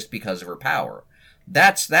only exist because of her power.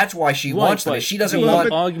 That's why she wants them. She doesn't want...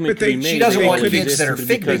 She doesn't want kids that are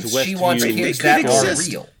figments. She wants kids that are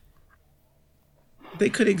real. They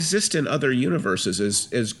could exist in other universes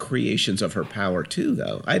as creations of her power too,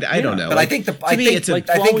 though. I don't know. But I think that's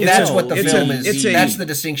what the film is. That's the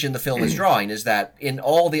distinction the film is drawing, is that in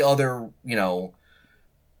all the other, you know,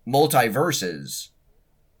 multiverses,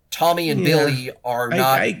 Tommy and Billy are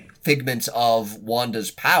not figments of Wanda's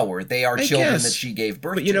power. They are children that she gave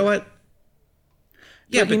birth to. But you know what?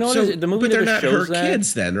 Yeah, but the movie they're not her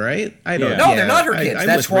kids then, right? I don't. No, they're not her kids.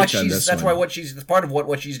 That's why part of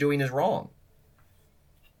what she's doing is wrong.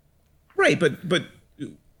 Right, but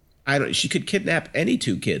I don't. She could kidnap any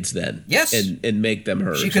 2 kids then, and make them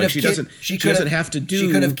hers. She doesn't have to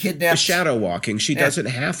do the shadow walking. She doesn't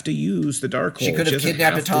have to use the Darkhold. She could have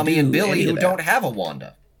kidnapped a Tommy and Billy who don't have a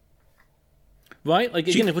Wanda. Right, like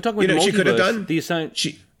again, if we're talking about multiverse, she could have done.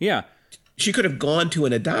 She could have gone to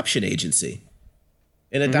an adoption agency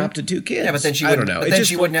and adopted 2 kids. Yeah, but then she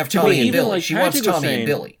wouldn't have Tommy and Billy. She wants Tommy and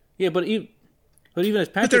Billy. Yeah, but even as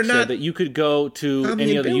Patrick said, that you could go to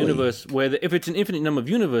any other universe where, if it's an infinite number of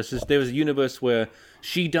universes, there was a universe where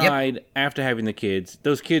she died after having the kids.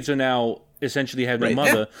 Those kids are now essentially have no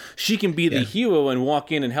mother. She can be the hero and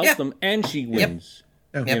walk in and help them, and she wins.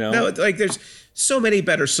 You know? No, like there's so many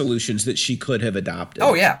better solutions that she could have adopted.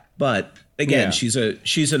 Oh yeah, but again, she's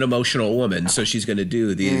an emotional woman, so she's going to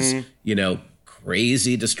do these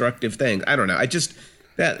crazy destructive things. I don't know. I just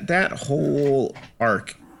that whole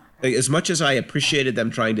arc. As much as I appreciated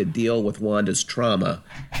them trying to deal with Wanda's trauma,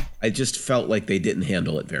 I just felt like they didn't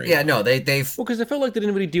handle it very well. Yeah, no, they've... Well, because I felt like they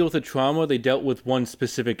didn't really deal with the trauma. They dealt with one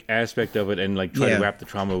specific aspect of it and, like, try to wrap the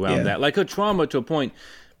trauma around that. Like, her trauma, to a point,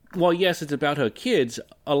 while yes, it's about her kids,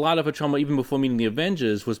 a lot of her trauma, even before meeting the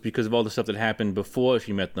Avengers, was because of all the stuff that happened before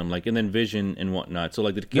she met them, like, and then Vision and whatnot. So,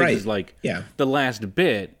 like, the kids is, like, the last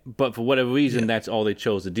bit, but for whatever reason, that's all they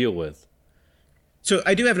chose to deal with. So,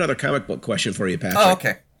 I do have another comic book question for you, Patrick. Oh,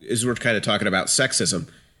 okay. As we're kind of talking about sexism.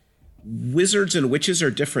 Wizards and witches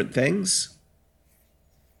are different things?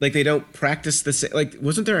 Like, they don't practice the same... Like,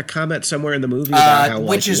 wasn't there a comment somewhere in the movie about how,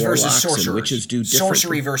 witches like, versus sorcerers. Witches do different...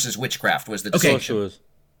 Sorcery versus witchcraft was the distinction. Sorcerers.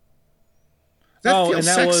 That feels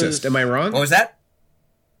sexist. Am I wrong? What was that?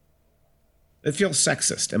 It feels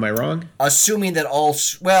sexist. Am I wrong? Assuming that all...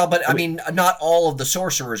 Well, but, I mean, not all of the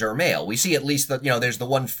sorcerers are male. We see at least that, there's the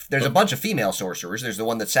one... There's a bunch of female sorcerers. There's the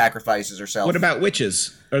one that sacrifices herself. What about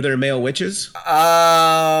witches? Are there male witches?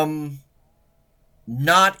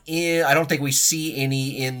 Not in... I don't think we see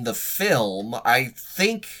any in the film. I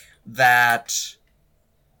think that...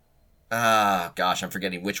 gosh, I'm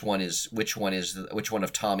forgetting which one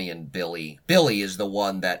of Tommy and Billy. Billy is the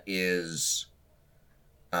one that is...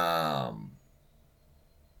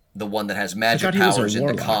 the one that has magic powers in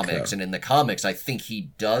the comics. Though. And in the comics, I think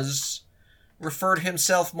he does refer to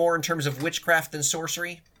himself more in terms of witchcraft than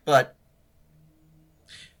sorcery, but...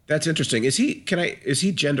 That's interesting. Is he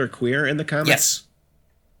genderqueer in the comics? Yes.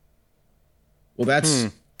 Well,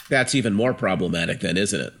 that's even more problematic then,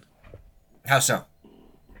 isn't it? How so?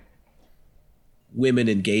 Women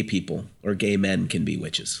and gay people or gay men can be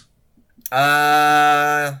witches. But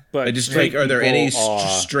I just like, are there any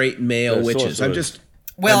straight male witches? Sorcerers.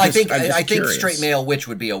 I think straight male witch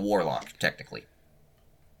would be a warlock, technically.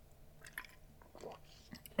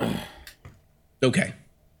 Okay.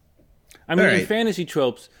 I mean, in fantasy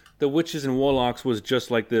tropes, the witches and warlocks was just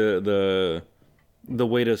like the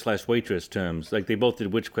waiter/waitress terms. Like, they both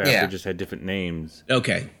did witchcraft, they just had different names.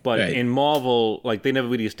 Okay. But in Marvel, like, they never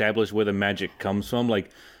really established where the magic comes from.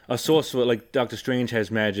 Like, a sorcerer, like Doctor Strange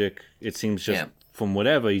has magic, it seems just from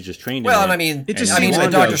whatever, he's just trained in it. Well, I mean, in the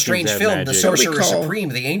Doctor Strange film, the Sorcerer Supreme,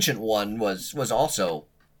 the Ancient One, was also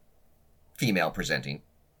female presenting.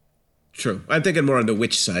 True. I'm thinking more on the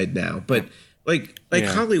witch side now, but... Like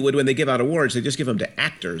Hollywood, when they give out awards, they just give them to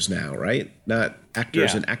actors now, right? Not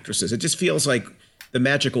actors and actresses. It just feels like the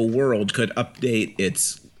magical world could update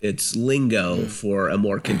its lingo for a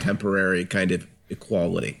more contemporary kind of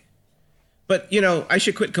equality. But, I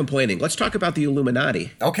should quit complaining. Let's talk about the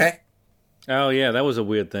Illuminati. Okay. Oh, yeah, that was a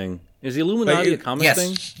weird thing. Is the Illuminati a comic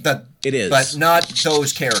thing? Yes, it is. But not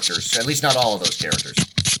those characters. At least not all of those characters.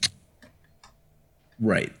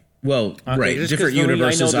 Right. Well, different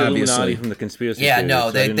universes, obviously. From the conspiracy theories,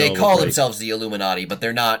 no, they call themselves the Illuminati, but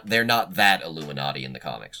they're not that Illuminati in the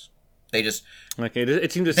comics. They just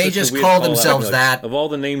it seems they just call themselves that. Of all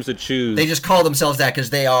the names to choose, they just call themselves that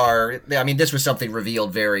because they are. I mean, this was something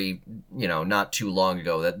revealed very, not too long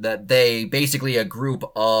ago that they basically a group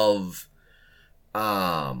of,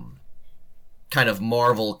 kind of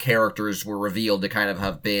Marvel characters were revealed to kind of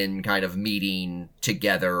have been kind of meeting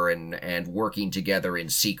together and working together in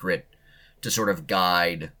secret to sort of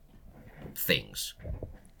guide things.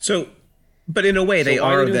 So, but in a way, they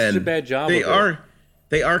are then. Such a bad job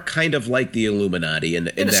they are kind of like the Illuminati in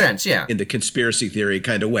a sense, in the conspiracy theory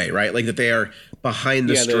kind of way, right? Like that they are behind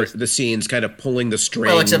the scenes, kind of pulling the strings.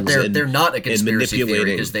 Well, except they're not a conspiracy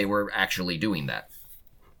theory because they were actually doing that.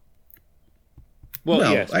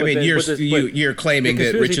 Well, yes, I mean, you're claiming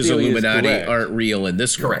that Rich's Illuminati aren't real in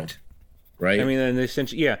this world, right? I mean, in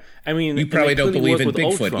essentially, I mean, you probably don't believe in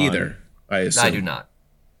Bigfoot Ultron either. I do not.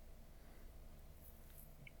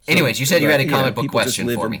 Anyways, you said you had a comic book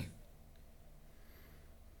question for me.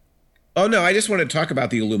 Oh no, I just want to talk about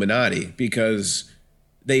the Illuminati because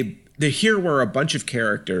here were a bunch of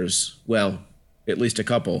characters, well, at least a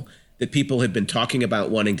couple that people had been talking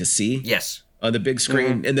about wanting to see. Yes. On the big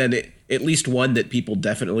screen, and then at least one that people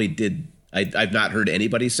definitely did. I've not heard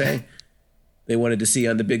anybody say they wanted to see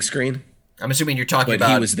on the big screen. I'm assuming you're talking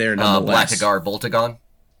about he was there nonetheless. Blackagar Boltagon.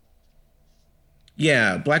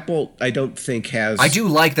 Yeah, Black Bolt. I don't think has. I do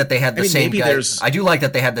like that they had the same guy. I do like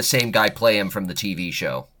that they had the same guy play him from the TV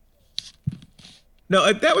show. No,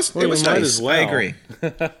 it was nice. Well. I agree.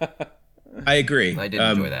 I agree. I did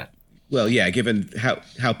enjoy that. Well, yeah, given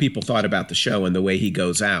how people thought about the show and the way he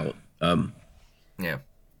goes out. Yeah.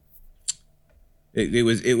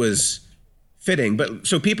 It was fitting, but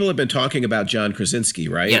so people have been talking about John Krasinski,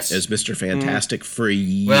 right? Yes. As Mr. Fantastic for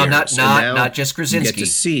years. Well, not just Krasinski. You get to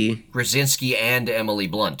see Krasinski and Emily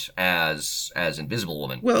Blunt as Invisible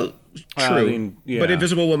Woman. Well, true, but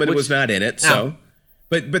Invisible Woman was not in it, so.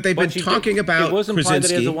 But they've been talking about it was implied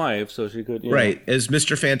Krasinski that he has a wife, so she could right as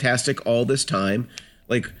Mr. Fantastic all this time.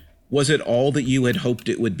 Like, Was it all that you had hoped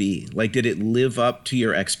it would be? Like, did it live up to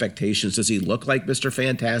your expectations? Does he look like Mr.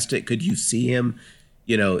 Fantastic? Could you see him,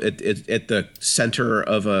 at the center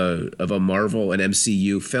of a Marvel and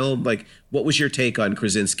MCU film? Like, what was your take on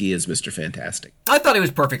Krasinski as Mr. Fantastic? I thought he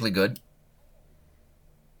was perfectly good.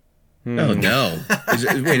 Oh no! Is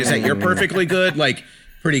that your perfectly good? Like,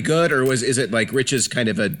 pretty good, or is it like Rich's kind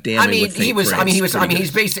of a damning with fake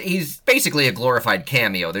praise? He's basically a glorified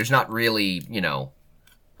cameo. There's not really,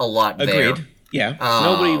 a lot there. Agreed. Yeah.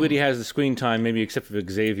 Nobody really has the screen time, maybe except for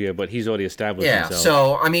Xavier, but he's already established himself.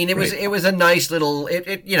 So it was a nice little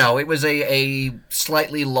it was a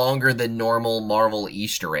slightly longer than normal Marvel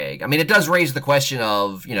Easter egg. I mean, it does raise the question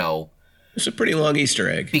of it's a pretty long Easter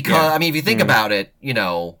egg because if you think about it,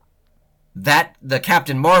 that the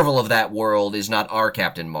Captain Marvel of that world is not our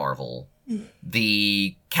Captain Marvel.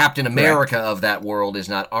 The Captain America of that world is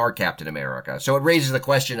not our Captain America. So it raises the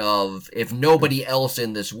question of, if nobody else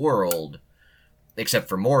in this world, except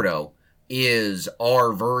for Mordo, is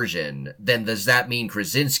our version, then does that mean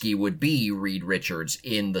Krasinski would be Reed Richards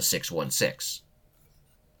in the 616?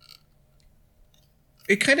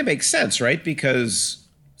 It kind of makes sense, right? Because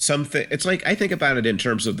it's like, I think about it in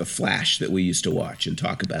terms of The Flash that we used to watch and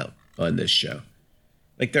talk about on this show.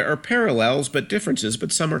 Like, there are parallels but differences,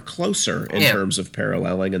 but some are closer in terms of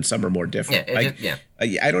paralleling and some are more different.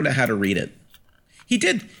 I don't know how to read it.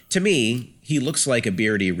 To me, he looks like a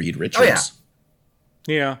beardy Reed Richards.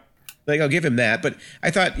 Yeah. Like, I'll give him that. But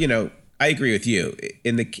I thought, I agree with you.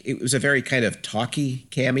 It was a very kind of talky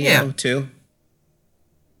cameo, too.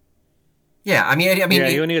 Yeah, I mean,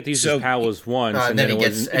 he only got to use his powers once, and then he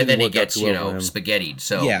gets spaghettied.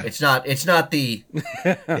 So it's not the,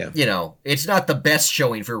 it's not the best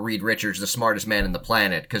showing for Reed Richards, the smartest man in the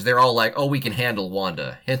planet, because they're all like, "Oh, we can handle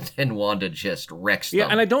Wanda," and Wanda just wrecks them. Yeah,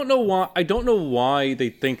 and I don't know why they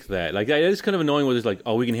think that. Like, it is kind of annoying when it's like,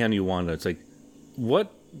 "Oh, we can handle you, Wanda." It's like,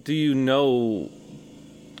 what do you know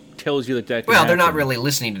tells you that can Well, they're happen? not really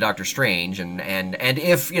listening to Doctor Strange, and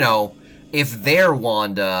if their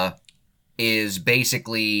Wanda is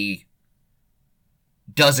basically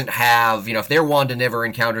doesn't have, if their Wanda never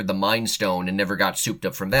encountered the Mind Stone and never got souped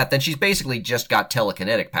up from that, then she's basically just got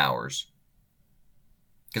telekinetic powers.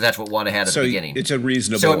 Because that's what Wanda had at the beginning. It's a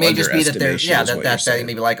reasonable So it may just be that they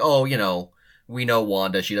may be like, oh, we know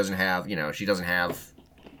Wanda, she doesn't have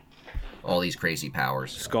all these crazy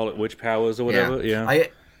powers. Scarlet Witch powers or whatever,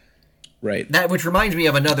 Right. That, which reminds me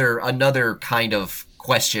of another kind of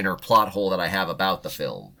question or plot hole that I have about the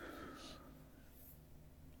film.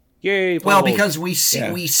 Yay! Well, because we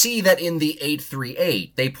see that in the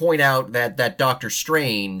 838, they point out that Doctor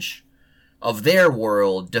Strange of their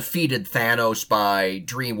world defeated Thanos by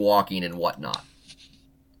dream walking and whatnot.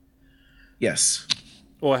 Yes.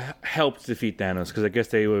 Or helped defeat Thanos, because I guess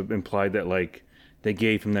they were implied that like they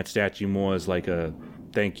gave him that statue more as like a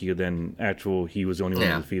thank you than actual he was the only one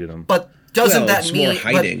who defeated him. But doesn't that mean more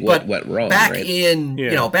hiding what went wrong? Back right? in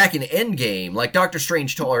back in Endgame, like Doctor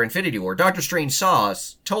Strange or Infinity War, Doctor Strange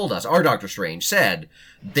told us, our Doctor Strange said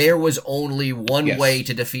there was only one way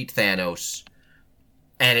to defeat Thanos,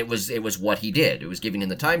 and it was what he did. It was giving him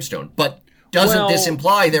the Time Stone. But doesn't this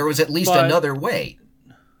imply there was at least another way?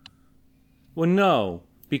 Well, no,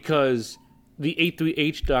 because the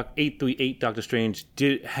 838 Doctor Strange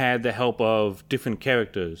had the help of different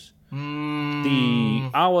characters.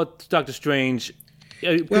 Our Doctor Strange...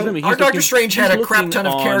 remember, our Doctor Strange had a crap ton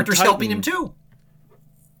of characters helping him too.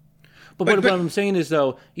 But what I'm saying is,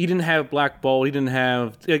 though, he didn't have Black Bolt. He didn't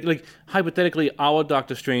have... Like, hypothetically, our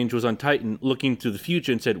Doctor Strange was on Titan looking to the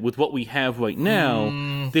future and said, with what we have right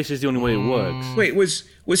now, this is the only way it works. Wait, was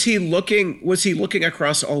he looking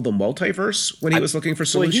across all the multiverse when he was looking for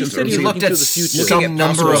solutions? He looked at some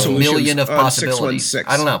number of million of possibilities.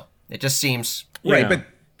 I don't know. It just seems... Right, but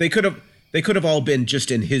they could have all been just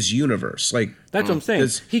in his universe. Like, that's what I'm saying.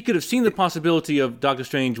 He could have seen the possibility of Doctor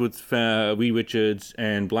Strange with Reed Richards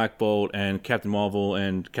and Black Bolt and Captain Marvel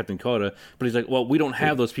and Captain Carter, but he's like, well, we don't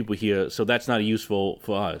have those people here, so that's not useful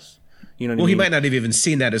for us. You know what I mean? He might not have even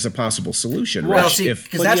seen that as a possible solution. Well, see,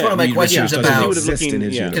 because that's one of my questions about.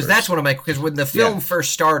 Because that's one of my because when the film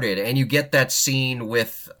first started, and you get that scene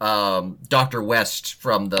with Dr. West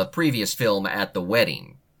from the previous film at the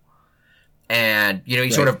wedding. And,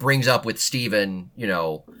 he sort of brings up with Steven,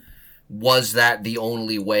 was that the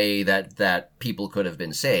only way that people could have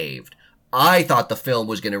been saved? I thought the film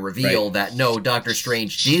was going to reveal that, no, Doctor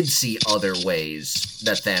Strange did see other ways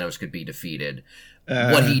that Thanos could be defeated.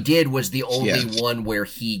 What he did was the only one where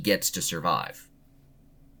he gets to survive.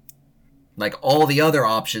 Like, all the other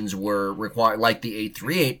options were required, like the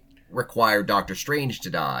 838 required Doctor Strange to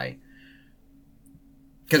die.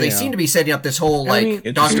 Because they seem to be setting up this whole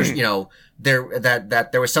Doctor, that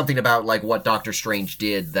there was something about like what Doctor Strange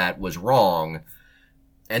did that was wrong,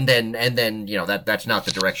 and then that's not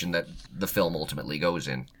the direction that the film ultimately goes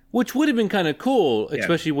in. Which would have been kind of cool,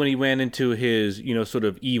 especially when he ran into his sort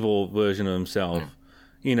of evil version of himself.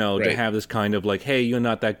 To have this kind of like, hey, you're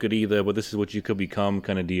not that good either, but this is what you could become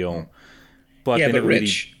kind of deal. But they never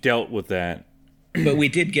really dealt with that. But we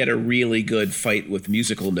did get a really good fight with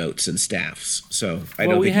musical notes and staffs, so I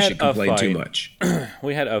don't think you should complain too much.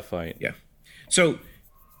 We had a fight. Yeah. So,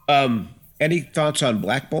 any thoughts on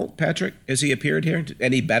Black Bolt, Patrick? Has he appeared here?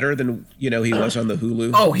 Any better than he was on the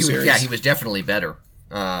Hulu? Oh, series? He was definitely better.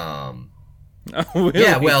 Really?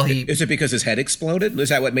 Yeah, well, is it because his head exploded? Is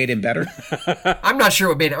that what made him better? I'm not sure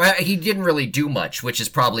what made him. He didn't really do much, which is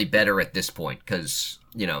probably better at this point because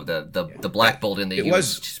the Black Bolt in the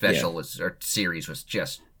US special or series was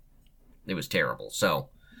just it was terrible. So,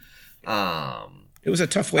 it was a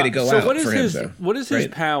tough way to go out for him. Though, what is his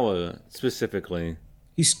power specifically?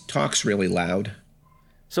 He talks really loud.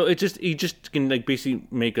 So he just can like basically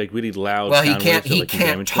make like really loud. Well, sound waves he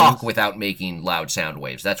can't talk without making loud sound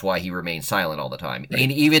waves. That's why he remains silent all the time. Right.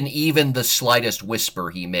 And even the slightest whisper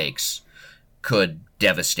he makes could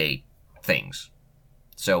devastate things.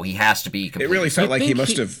 So he has to be completely. It really felt like he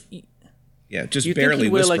must have. Just barely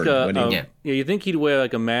whispered. You think he'd wear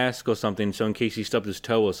like a mask or something, so in case he stubbed his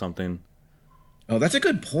toe or something. Oh, that's a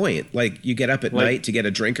good point. Like you get up at night to get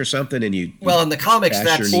a drink or something, and you. Well, in the comics,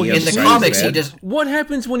 he just. What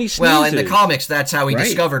happens when he sneezes? Well, in the comics, that's how he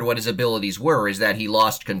discovered what his abilities were. Is that he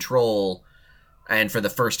lost control, and for the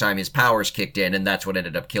first time, his powers kicked in, and that's what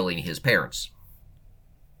ended up killing his parents.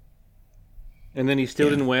 And then he still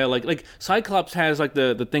didn't wear like Cyclops has like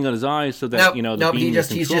the thing on his eyes so that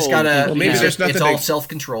he's just got a. Maybe there's nothing. It's all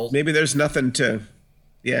self-control. Maybe there's nothing to.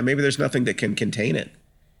 Yeah, maybe there's nothing that can contain it.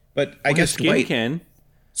 But I guess Dwight can.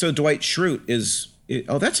 So Dwight Schrute is.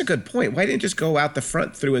 Oh, that's a good point. Why didn't it just go out the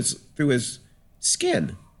front through his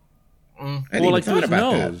skin? I didn't even thought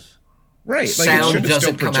about that. Right, sound like it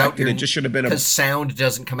doesn't come out. It just should have been because sound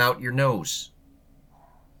doesn't come out your nose.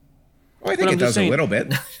 Well, I think it does a little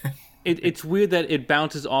bit. It's weird that it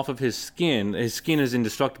bounces off of his skin. His skin is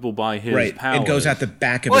indestructible by his powers. It goes out the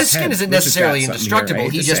back of his head. Well, his skin isn't necessarily indestructible.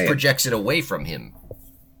 He just projects it away from him.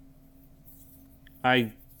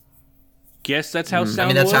 I guess that's how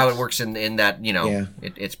sound that's works? how it works in that,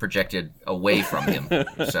 it's projected away from him.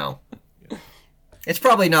 So it's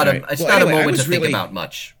probably not a moment to think about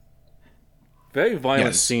much. Very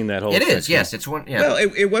violent scene, that whole It is, yes. It's one. Yeah. Well,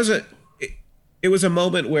 it was a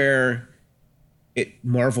moment where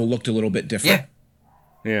Marvel looked a little bit different.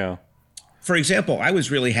 Yeah. For example, I was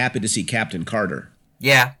really happy to see Captain Carter.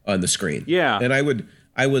 Yeah. On the screen. Yeah. And I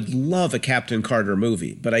would love a Captain Carter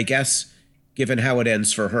movie, but I guess given how it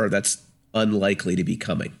ends for her, that's unlikely to be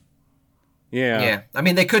coming. Yeah. Yeah. I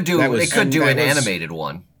mean, they could do an animated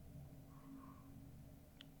one.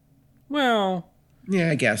 Well, yeah,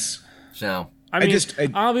 I guess. So,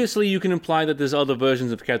 obviously you can imply that there's other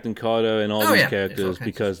versions of Captain Carter and all these characters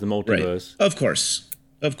because the multiverse. Right.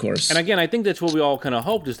 Of course. And again, I think that's what we all kind of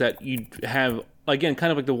hoped, is that you'd have, again,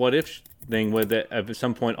 kind of like the what if thing, where at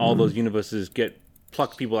some point all those universes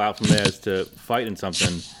pluck people out from theirs to fight in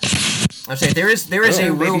something. I say there is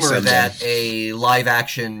a rumor that a live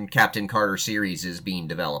action Captain Carter series is being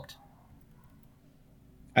developed.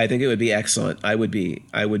 I think it would be excellent. I would be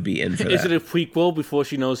in for that. Is it a prequel before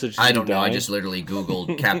she knows that she's I don't know. I just literally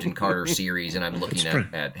Googled Captain Carter series and I'm looking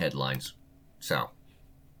at headlines. So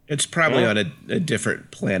it's probably on a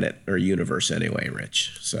different planet or universe anyway,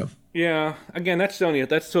 Rich. So yeah, again, that's sort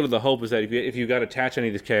of the hope, is that if you got to attach any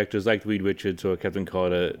of these characters like Reed Richards or Captain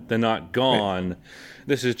Carter, they're not gone. Right.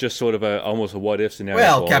 This is just sort of almost a what if scenario.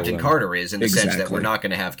 Well, Captain Carter is in the sense that we're not going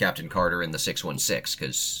to have Captain Carter in the 616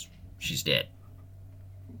 because she's dead.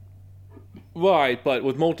 Right, but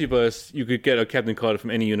with multiverse, you could get a Captain Carter from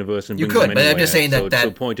any universe and bring them them anywhere. But I'm just saying to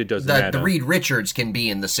the point it doesn't matter. The Reed Richards can be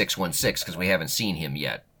in the 616 because we haven't seen him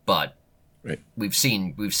yet, but we've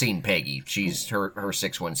seen Peggy. Her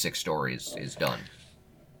 616 story is done.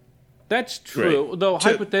 That's true. Right. Though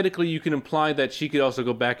hypothetically, you can imply that she could also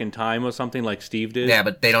go back in time or something like Steve did. Yeah,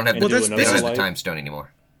 but they don't have the time stone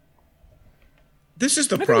anymore. This is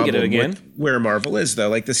the problem with where Marvel is, though.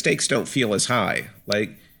 Like the stakes don't feel as high.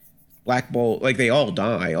 Like Black Bolt, like they all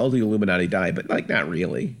die, all the Illuminati die, but like not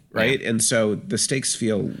really, right? Yeah. And so the stakes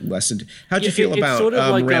feel lessened. How'd you feel about sort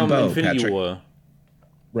of like, Rambeau, Infinity Patrick? War.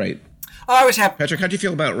 Right. Oh, I was happy. Patrick, how'd you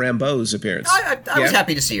feel about Rambeau's appearance? I was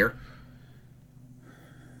happy to see her.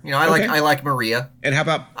 You know, I like Maria. And how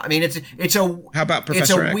about? I mean, how about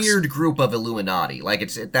Professor X? Weird group of Illuminati. Like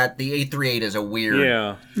that the 838 is a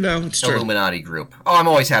weird it's true. Illuminati group. Oh, I'm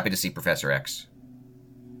always happy to see Professor X.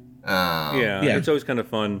 It's always kind of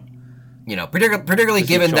fun. You know, particularly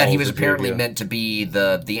given that he was apparently meant to be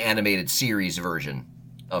the animated series version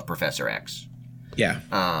of Professor X. Yeah.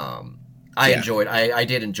 I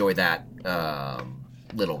did enjoy that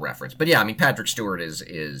little reference. But yeah, I mean, Patrick Stewart is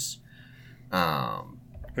he's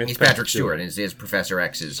Patrick Stewart, and his Professor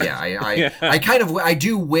X is I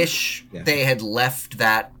do wish they had left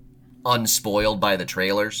that unspoiled by the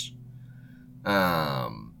trailers.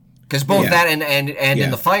 Because both that and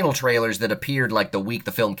in the final trailers that appeared like the week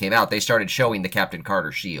the film came out, they started showing the Captain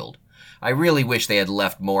Carter shield. I really wish they had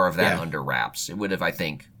left more of that under wraps. It would have, I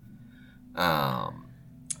think,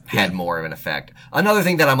 had more of an effect. Another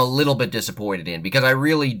thing that I'm a little bit disappointed in, because I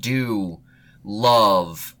really do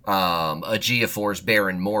love Ejiofor's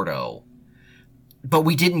Baron Mordo, but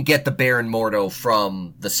we didn't get the Baron Mordo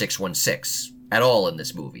from the 616 at all in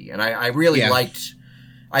this movie, and I really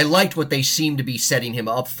liked what they seemed to be setting him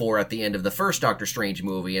up for at the end of the first Doctor Strange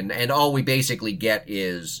movie, and all we basically get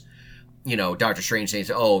is, you know, Doctor Strange saying,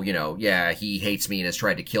 oh, you know, yeah, he hates me and has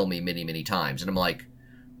tried to kill me many, many times, and I'm like,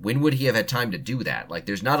 when would he have had time to do that? Like,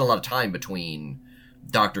 there's not a lot of time between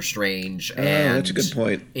Doctor Strange and that's a good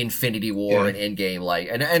point. Infinity War and Endgame, like,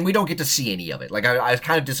 and we don't get to see any of it. Like, I was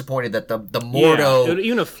kind of disappointed that the Mordo,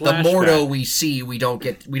 the Mordo we see, we don't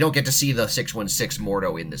get to see the 616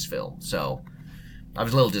 Mordo in this film. So I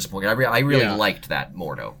was a little disappointed. I really liked that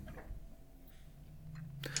Mordo.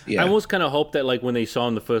 Yeah. I almost kind of hoped that, like, when they saw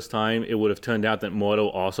him the first time, it would have turned out that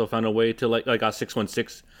Mordo also found a way to, like our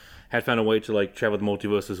 616 had found a way to, like, travel the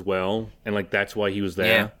multiverse as well, and, like, that's why he was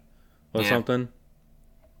there or something.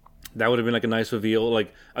 That would have been, like, a nice reveal.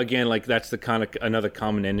 Like, again, like, that's the kind of another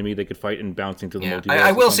common enemy they could fight in bouncing to the multiverse.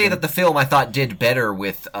 I will say that the film, I thought, did better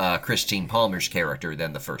with Christine Palmer's character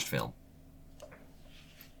than the first film.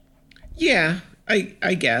 Yeah,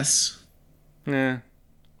 I guess. Yeah.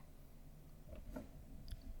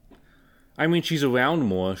 I mean, she's around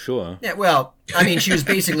more, sure. Yeah, well, I mean, she was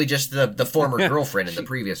basically just the former girlfriend in the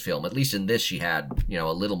previous film. At least in this, she had, you know,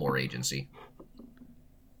 a little more agency.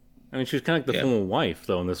 I mean, she was kind of like the former wife,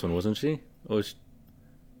 though, in this one, wasn't she? Or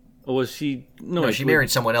was she... No, she married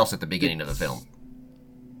someone else at the beginning of the film.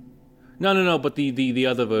 No, but the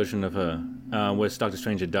other version of her, where Doctor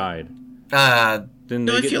Strange had died. I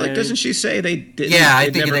feel like, doesn't she say they didn't? Yeah, I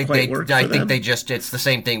think they just, it's the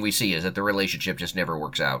same thing we see, is that the relationship just never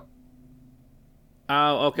works out.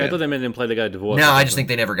 Oh, okay. Yeah. I thought they meant didn't play the guy divorced. No, I just think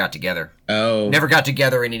they never got together. Oh. Never got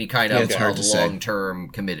together in any kind of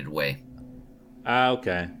long-term committed way.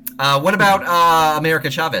 Okay. What about America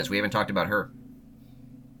Chavez? We haven't talked about her.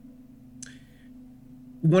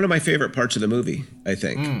 One of my favorite parts of the movie, I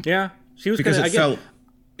think. Yeah. She was because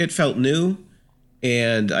it felt new,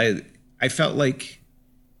 and I felt like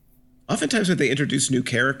oftentimes when they introduce new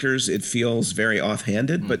characters, it feels very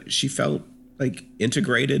offhanded, but she felt like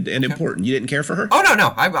integrated and important. You didn't care for her? Oh,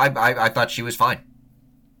 no. I thought she was fine.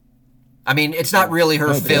 I mean, it's not really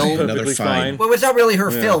her film. Another fine. Well, it's not really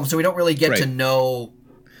her film, so we don't really get to know,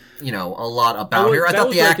 you know, a lot about her. I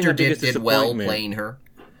thought the actor did well playing her.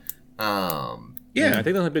 I think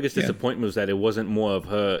that was the biggest disappointment was that it wasn't more of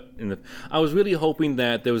her. I was really hoping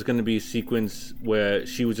that there was going to be a sequence where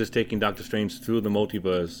she was just taking Doctor Strange through the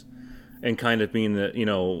multiverse and kind of being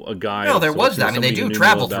a guy. No, there was that. I mean, they do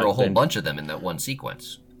travel through a whole bunch of them in that one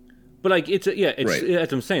sequence. But like that's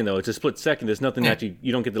what I'm saying though. It's a split second. There's nothing that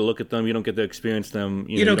you don't get to look at them. You don't get to experience them.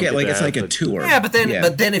 You don't get like it's like a tour. Yeah, but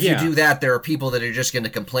then if you do that, there are people that are just going to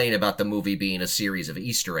complain about the movie being a series of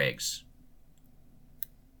Easter eggs.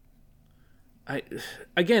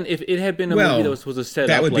 Again, if it had been a movie that was supposed to set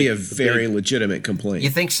that up, would be a very legitimate complaint. You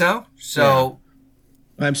think so? So.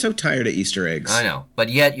 Yeah. I'm so tired of Easter eggs. I know, but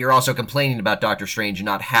yet you're also complaining about Doctor Strange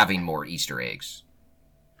not having more Easter eggs.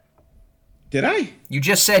 Did I? You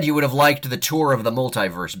just said you would have liked the tour of the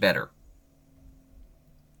multiverse better.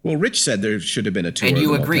 Well, Rich said there should have been a tour of the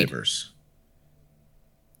multiverse.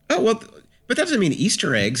 Oh, well, but that doesn't mean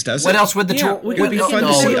Easter eggs, does it? What else would the tour... It would be fun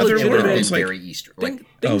to see other worlds. Very Easter.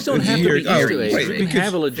 Things don't have to be Easter eggs. You can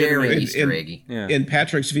have a legitimate Easter eggy. In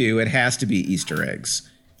Patrick's view, it has to be Easter eggs.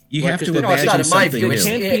 You have to imagine something new.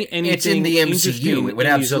 It's in the MCU. It would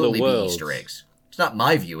absolutely be Easter eggs. It's not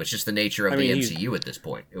my view. It's just the nature of the MCU at this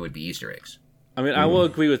point. It would be Easter eggs. I mean, I will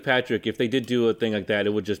agree with Patrick. If they did do a thing like that, it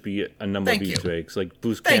would just be a number of Easter eggs, like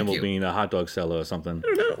Bruce Campbell being a hot dog seller or something.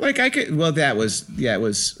 I don't know. Like I could. Well, that was. Yeah, it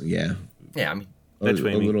was. Yeah. Yeah, I mean, a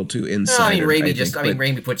little too insider. Raimi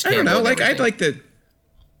Raimi puts. I don't know. Like I'd like the.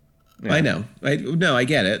 Yeah. I know. I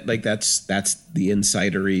get it. Like that's the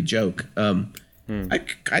insidery joke.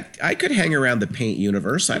 I could hang around the Paint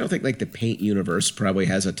universe. I don't think like the Paint universe probably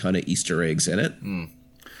has a ton of Easter eggs in it.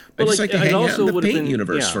 I just like to hang out in the Paint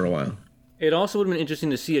universe for a while. It also would have been interesting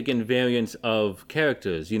to see, again, variants of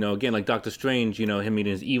characters. Again, like Doctor Strange, him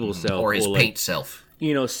meeting his evil self. Or his paint self.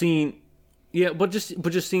 Seeing... Yeah, but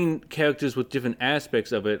just seeing characters with different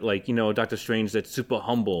aspects of it, like, Doctor Strange that's super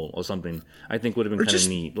humble or something, I think would have been kind of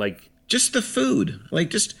neat. Like... Just the food. Like,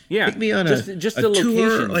 just take me on just a the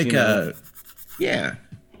tour, locations,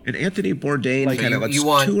 an Anthony Bourdain like kind of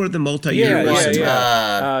tour the multi-year.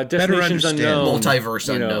 Destinations Unknown. Multiverse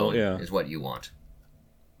Unknown is what you want.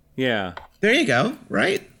 Yeah. There you go,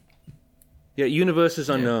 right? Yeah, universe is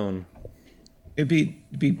unknown. It'd be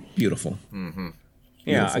beautiful. Mm-hmm.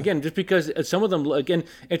 Yeah, Beautiful. Again, just because some of them, again,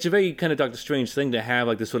 it's a very kind of Doctor Strange thing to have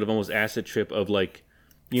like this sort of almost acid trip of like,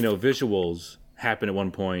 visuals happen at one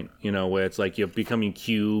point, where it's like you're becoming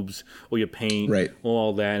cubes or you paint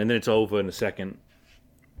all that, and then it's over in a second.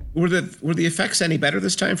 Were the effects any better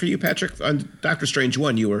this time for you, Patrick? On Doctor Strange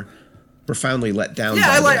 1, you were profoundly let down. Yeah,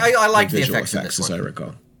 I like the effects in this one, as I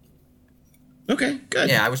recall. Okay, good.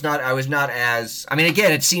 Yeah, I was not as. I mean,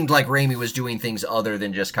 again, it seemed like Raimi was doing things other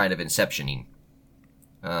than just kind of inceptioning.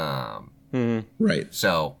 Right.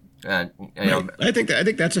 So, I think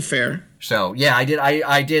that's a fair. So yeah,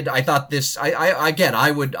 I thought this.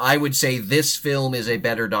 I would say this film is a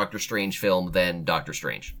better Doctor Strange film than Doctor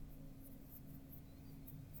Strange.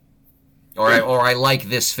 Or I like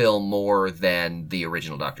this film more than the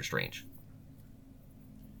original Doctor Strange.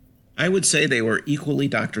 I would say they were equally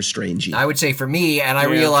Doctor Strangey. I would say for me, and I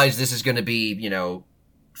realize this is going to be,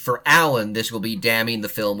 for Alan, this will be damning the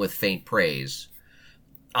film with faint praise.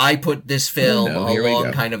 I put this film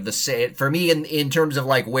along kind of the same, for me, in terms of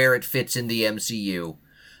like where it fits in the MCU.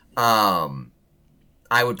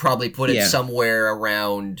 I would probably put it somewhere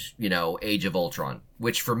around, Age of Ultron,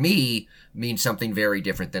 which for me means something very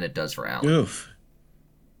different than it does for Alan. Oof.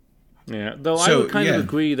 Yeah, though I would kind of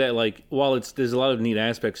agree that like while there's a lot of neat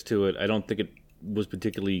aspects to it, I don't think it was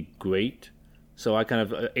particularly great. So I kind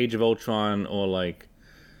of Age of Ultron or like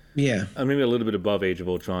maybe a little bit above Age of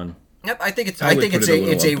Ultron. Yep, I think it's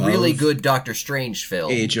a really good Doctor Strange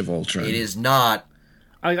film. Age of Ultron. It is not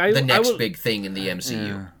the next big thing in the MCU.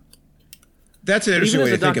 Yeah. That's an interesting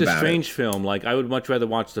way to think about it. Even as a Doctor Strange film, like I would much rather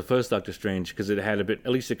watch the first Doctor Strange because it had a bit.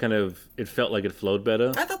 At least it felt like it flowed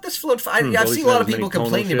better. I thought this flowed. I've seen a lot of people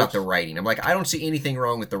complaining about the writing. I'm like, I don't see anything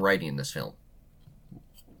wrong with the writing in this film.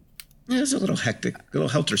 Yeah, it's a little hectic, a little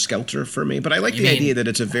helter-skelter for me, but I like the idea that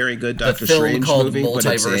it's a very good Doctor Strange movie. The film called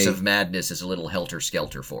Multiverse of Madness is a little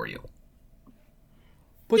helter-skelter for you.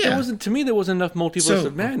 But there wasn't enough Multiverse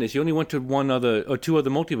of Madness. You only went to two other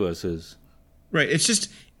multiverses. Right.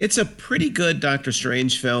 It's a pretty good Doctor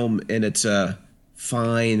Strange film, and it's a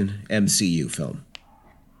fine MCU film.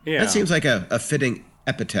 Yeah. That seems like a fitting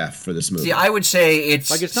epitaph for this movie. See, I would say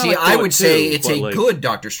it's a good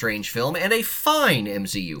Doctor Strange film and a fine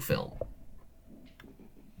MCU film.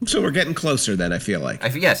 So we're getting closer then, I feel like.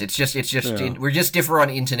 Yes, it's just we're just different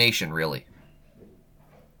on intonation, really.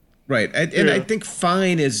 Right. And I think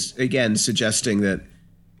fine is, again, suggesting that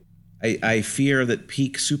I fear that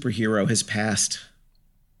peak superhero has passed.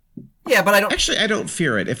 Yeah, but I don't... Actually, I don't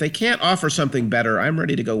fear it. If they can't offer something better, I'm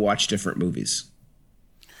ready to go watch different movies.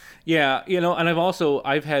 Yeah, and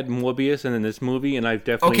I've had Morbius and then this movie, and I've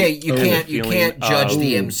definitely... Okay, you can't judge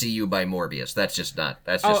the MCU by Morbius. That's just not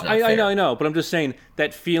fair. I know, but I'm just saying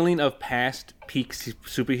that feeling of past peak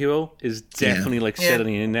superhero is definitely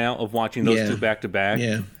settling in now of watching those two back to back.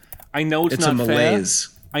 Yeah. I know it's not a malaise.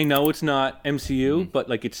 Fair. I know it's not MCU, but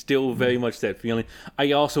like it's still very much that feeling.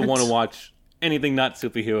 I also want to watch anything not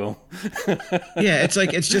superhero. Yeah,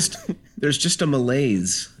 there's just a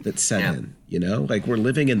malaise that's set in, Like we're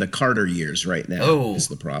living in the Carter years right now is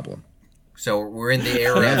the problem. So we're in the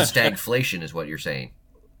era of stagflation is what you're saying.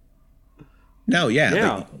 No,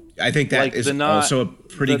 yeah. I think that is also a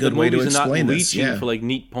pretty good way to explain this. Yeah. For like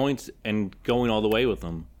neat points and going all the way with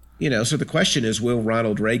them. So the question is, will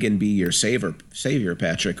Ronald Reagan be your savior,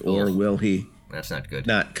 Patrick, or will he? That's not good.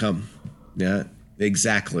 Not come. Yeah,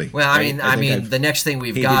 exactly. Well, I mean, the next thing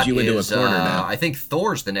we've got is I think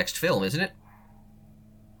Thor's the next film, isn't it?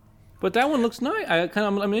 But that one looks nice.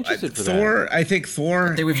 I'm interested for Thor. I think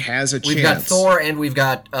Thor has a chance. We've got Thor and we've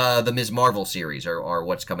got the Ms. Marvel series, or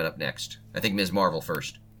what's coming up next. I think Ms. Marvel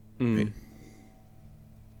first. Mm.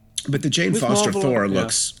 But the Jane Foster Thor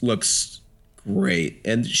looks great,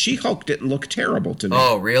 and She-Hulk didn't look terrible to me.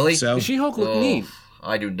 Oh, really? So She-Hulk looked neat.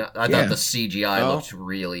 I thought the CGI looked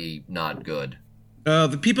really not good.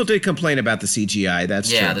 The people did complain about the CGI. That's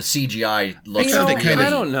true. Yeah, the CGI looks kind I of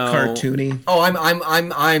don't know. cartoony. Oh,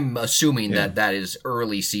 I'm assuming that is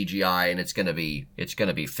early CGI and it's gonna be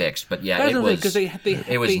fixed. But yeah, it was because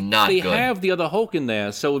it was not they good. They have the other Hulk in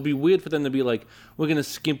there, so it would be weird for them to be like, we're gonna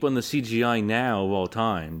skimp on the CGI now of all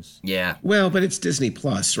times. Yeah. Well, but it's Disney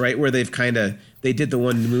Plus, right? Where they did the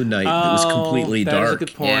one Moon Knight that was completely that is a dark.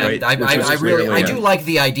 good point. Yeah, Right? I do like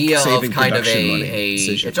the idea of saving kind of production money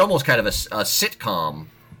decision. it's almost kind of a sitcom,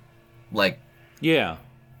 like Yeah.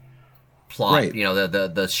 plot. Right. You know,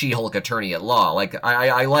 the She-Hulk attorney at law. Like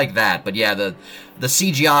I like that, but yeah, the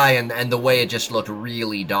CGI and the way it just looked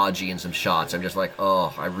really dodgy in some shots. I'm just like,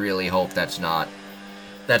 oh, I really hope that's not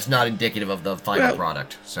indicative of the final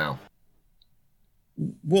product. So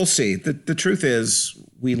We'll see. The truth is,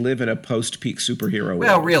 we live in a post-peak superhero world.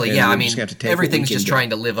 well, really, and yeah. we I mean, just have to take everything's what we just can trying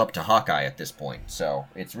to live up to Hawkeye at this point. So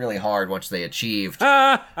it's really hard once they achieved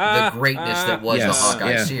the greatness that was the Yes,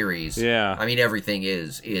 Hawkeye yeah. series. Yeah. I mean, everything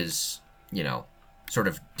is sort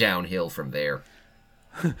of downhill from there.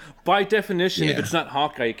 By definition, if Yeah. it's not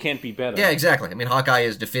Hawkeye, it can't be better. Yeah, exactly. I mean, Hawkeye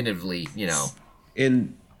is definitively,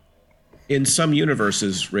 In some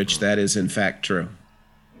universes, Rich, that is in fact true.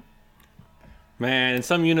 Man, in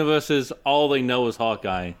some universes, all they know is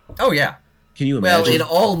Hawkeye. oh yeah. Can you Well, imagine? in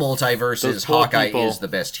all multiverses, Those poor Hawkeye people. is the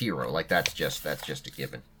best hero. Like that's just a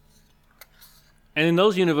given. And in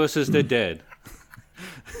those universes, they're dead.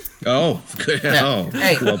 Oh, good. Yeah. Oh,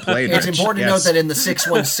 Hey, well played, it's Rich. important to Yes. note that in the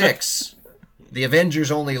 616, the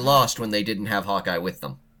Avengers only lost when they didn't have Hawkeye with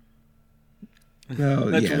them. Oh,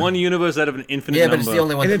 That's yeah. one universe out of an infinite Yeah, number. but it's the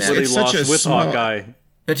only one And that it's- where they matters. such lost a with small- Hawkeye.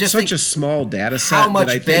 But just Such think a small data set. how much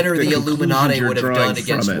that I think better the conclusions Illuminati you're would have drawing done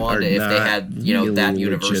against from it Wanda are if they not had, that really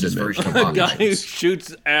universe's legitimate. version of The guy Hawkeye. who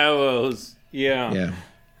shoots arrows. Yeah. Yeah,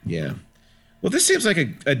 yeah. Well, this seems like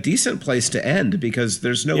a decent place to end because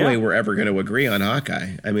there's no Yeah. way we're ever going to agree on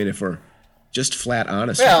Hawkeye. I mean, if we're just flat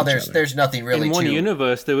honest. Well, with each other. there's nothing really In one to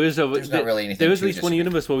universe, there is not really anything there is to at least one disagree.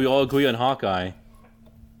 universe where we all agree on Hawkeye.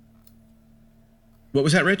 What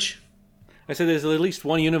was that, Rich? I said there's at least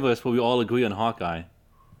one universe where we all agree on Hawkeye.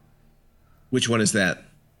 Which one is that?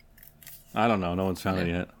 I don't know. No one's found it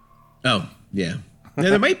yet. Oh, yeah. Now,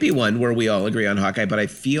 there might be one where we all agree on Hawkeye, but I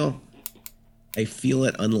feel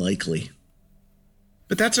it unlikely.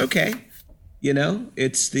 But that's okay. You know,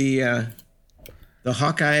 it's the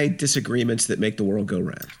Hawkeye disagreements that make the world go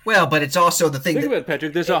round. Well, but it's also the thing Think that about it,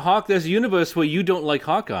 Patrick. There's a universe where you don't like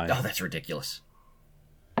Hawkeye. oh, that's ridiculous.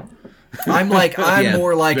 I'm Yeah.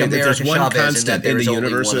 more like Right, that there's America one Chavez in constant that there in is the only one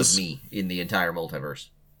of universes. me in the entire multiverse.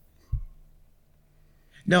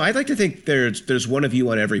 No, I'd like to think there's one of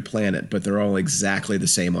you on every planet, but they're all exactly the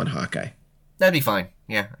same on Hawkeye. That'd be fine.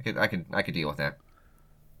 Yeah, I could deal with that.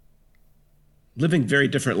 Living very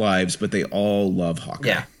different lives, but they all love Hawkeye.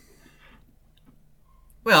 Yeah.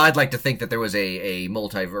 Well, I'd like to think that there was a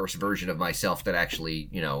multiverse version of myself that actually,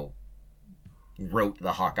 wrote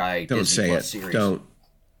the Hawkeye Don't Disney say Plus it. series. Don't.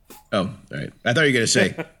 Oh, all right. I thought you were going to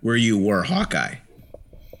say where you were Hawkeye.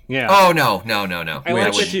 Yeah. Oh no.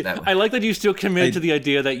 I like that you still committed to the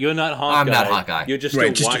idea that you're not Hawkeye. I'm not Hawkeye. You're just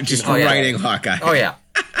Right, still watching just Hawkeye. writing Hawkeye. Oh yeah.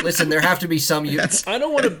 Listen, there have to be some. That's I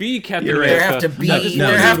don't want to be Captain You're right. America. There have to be. I just There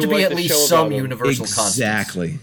want have you to be write at the least show some about him. universal constants. exactly.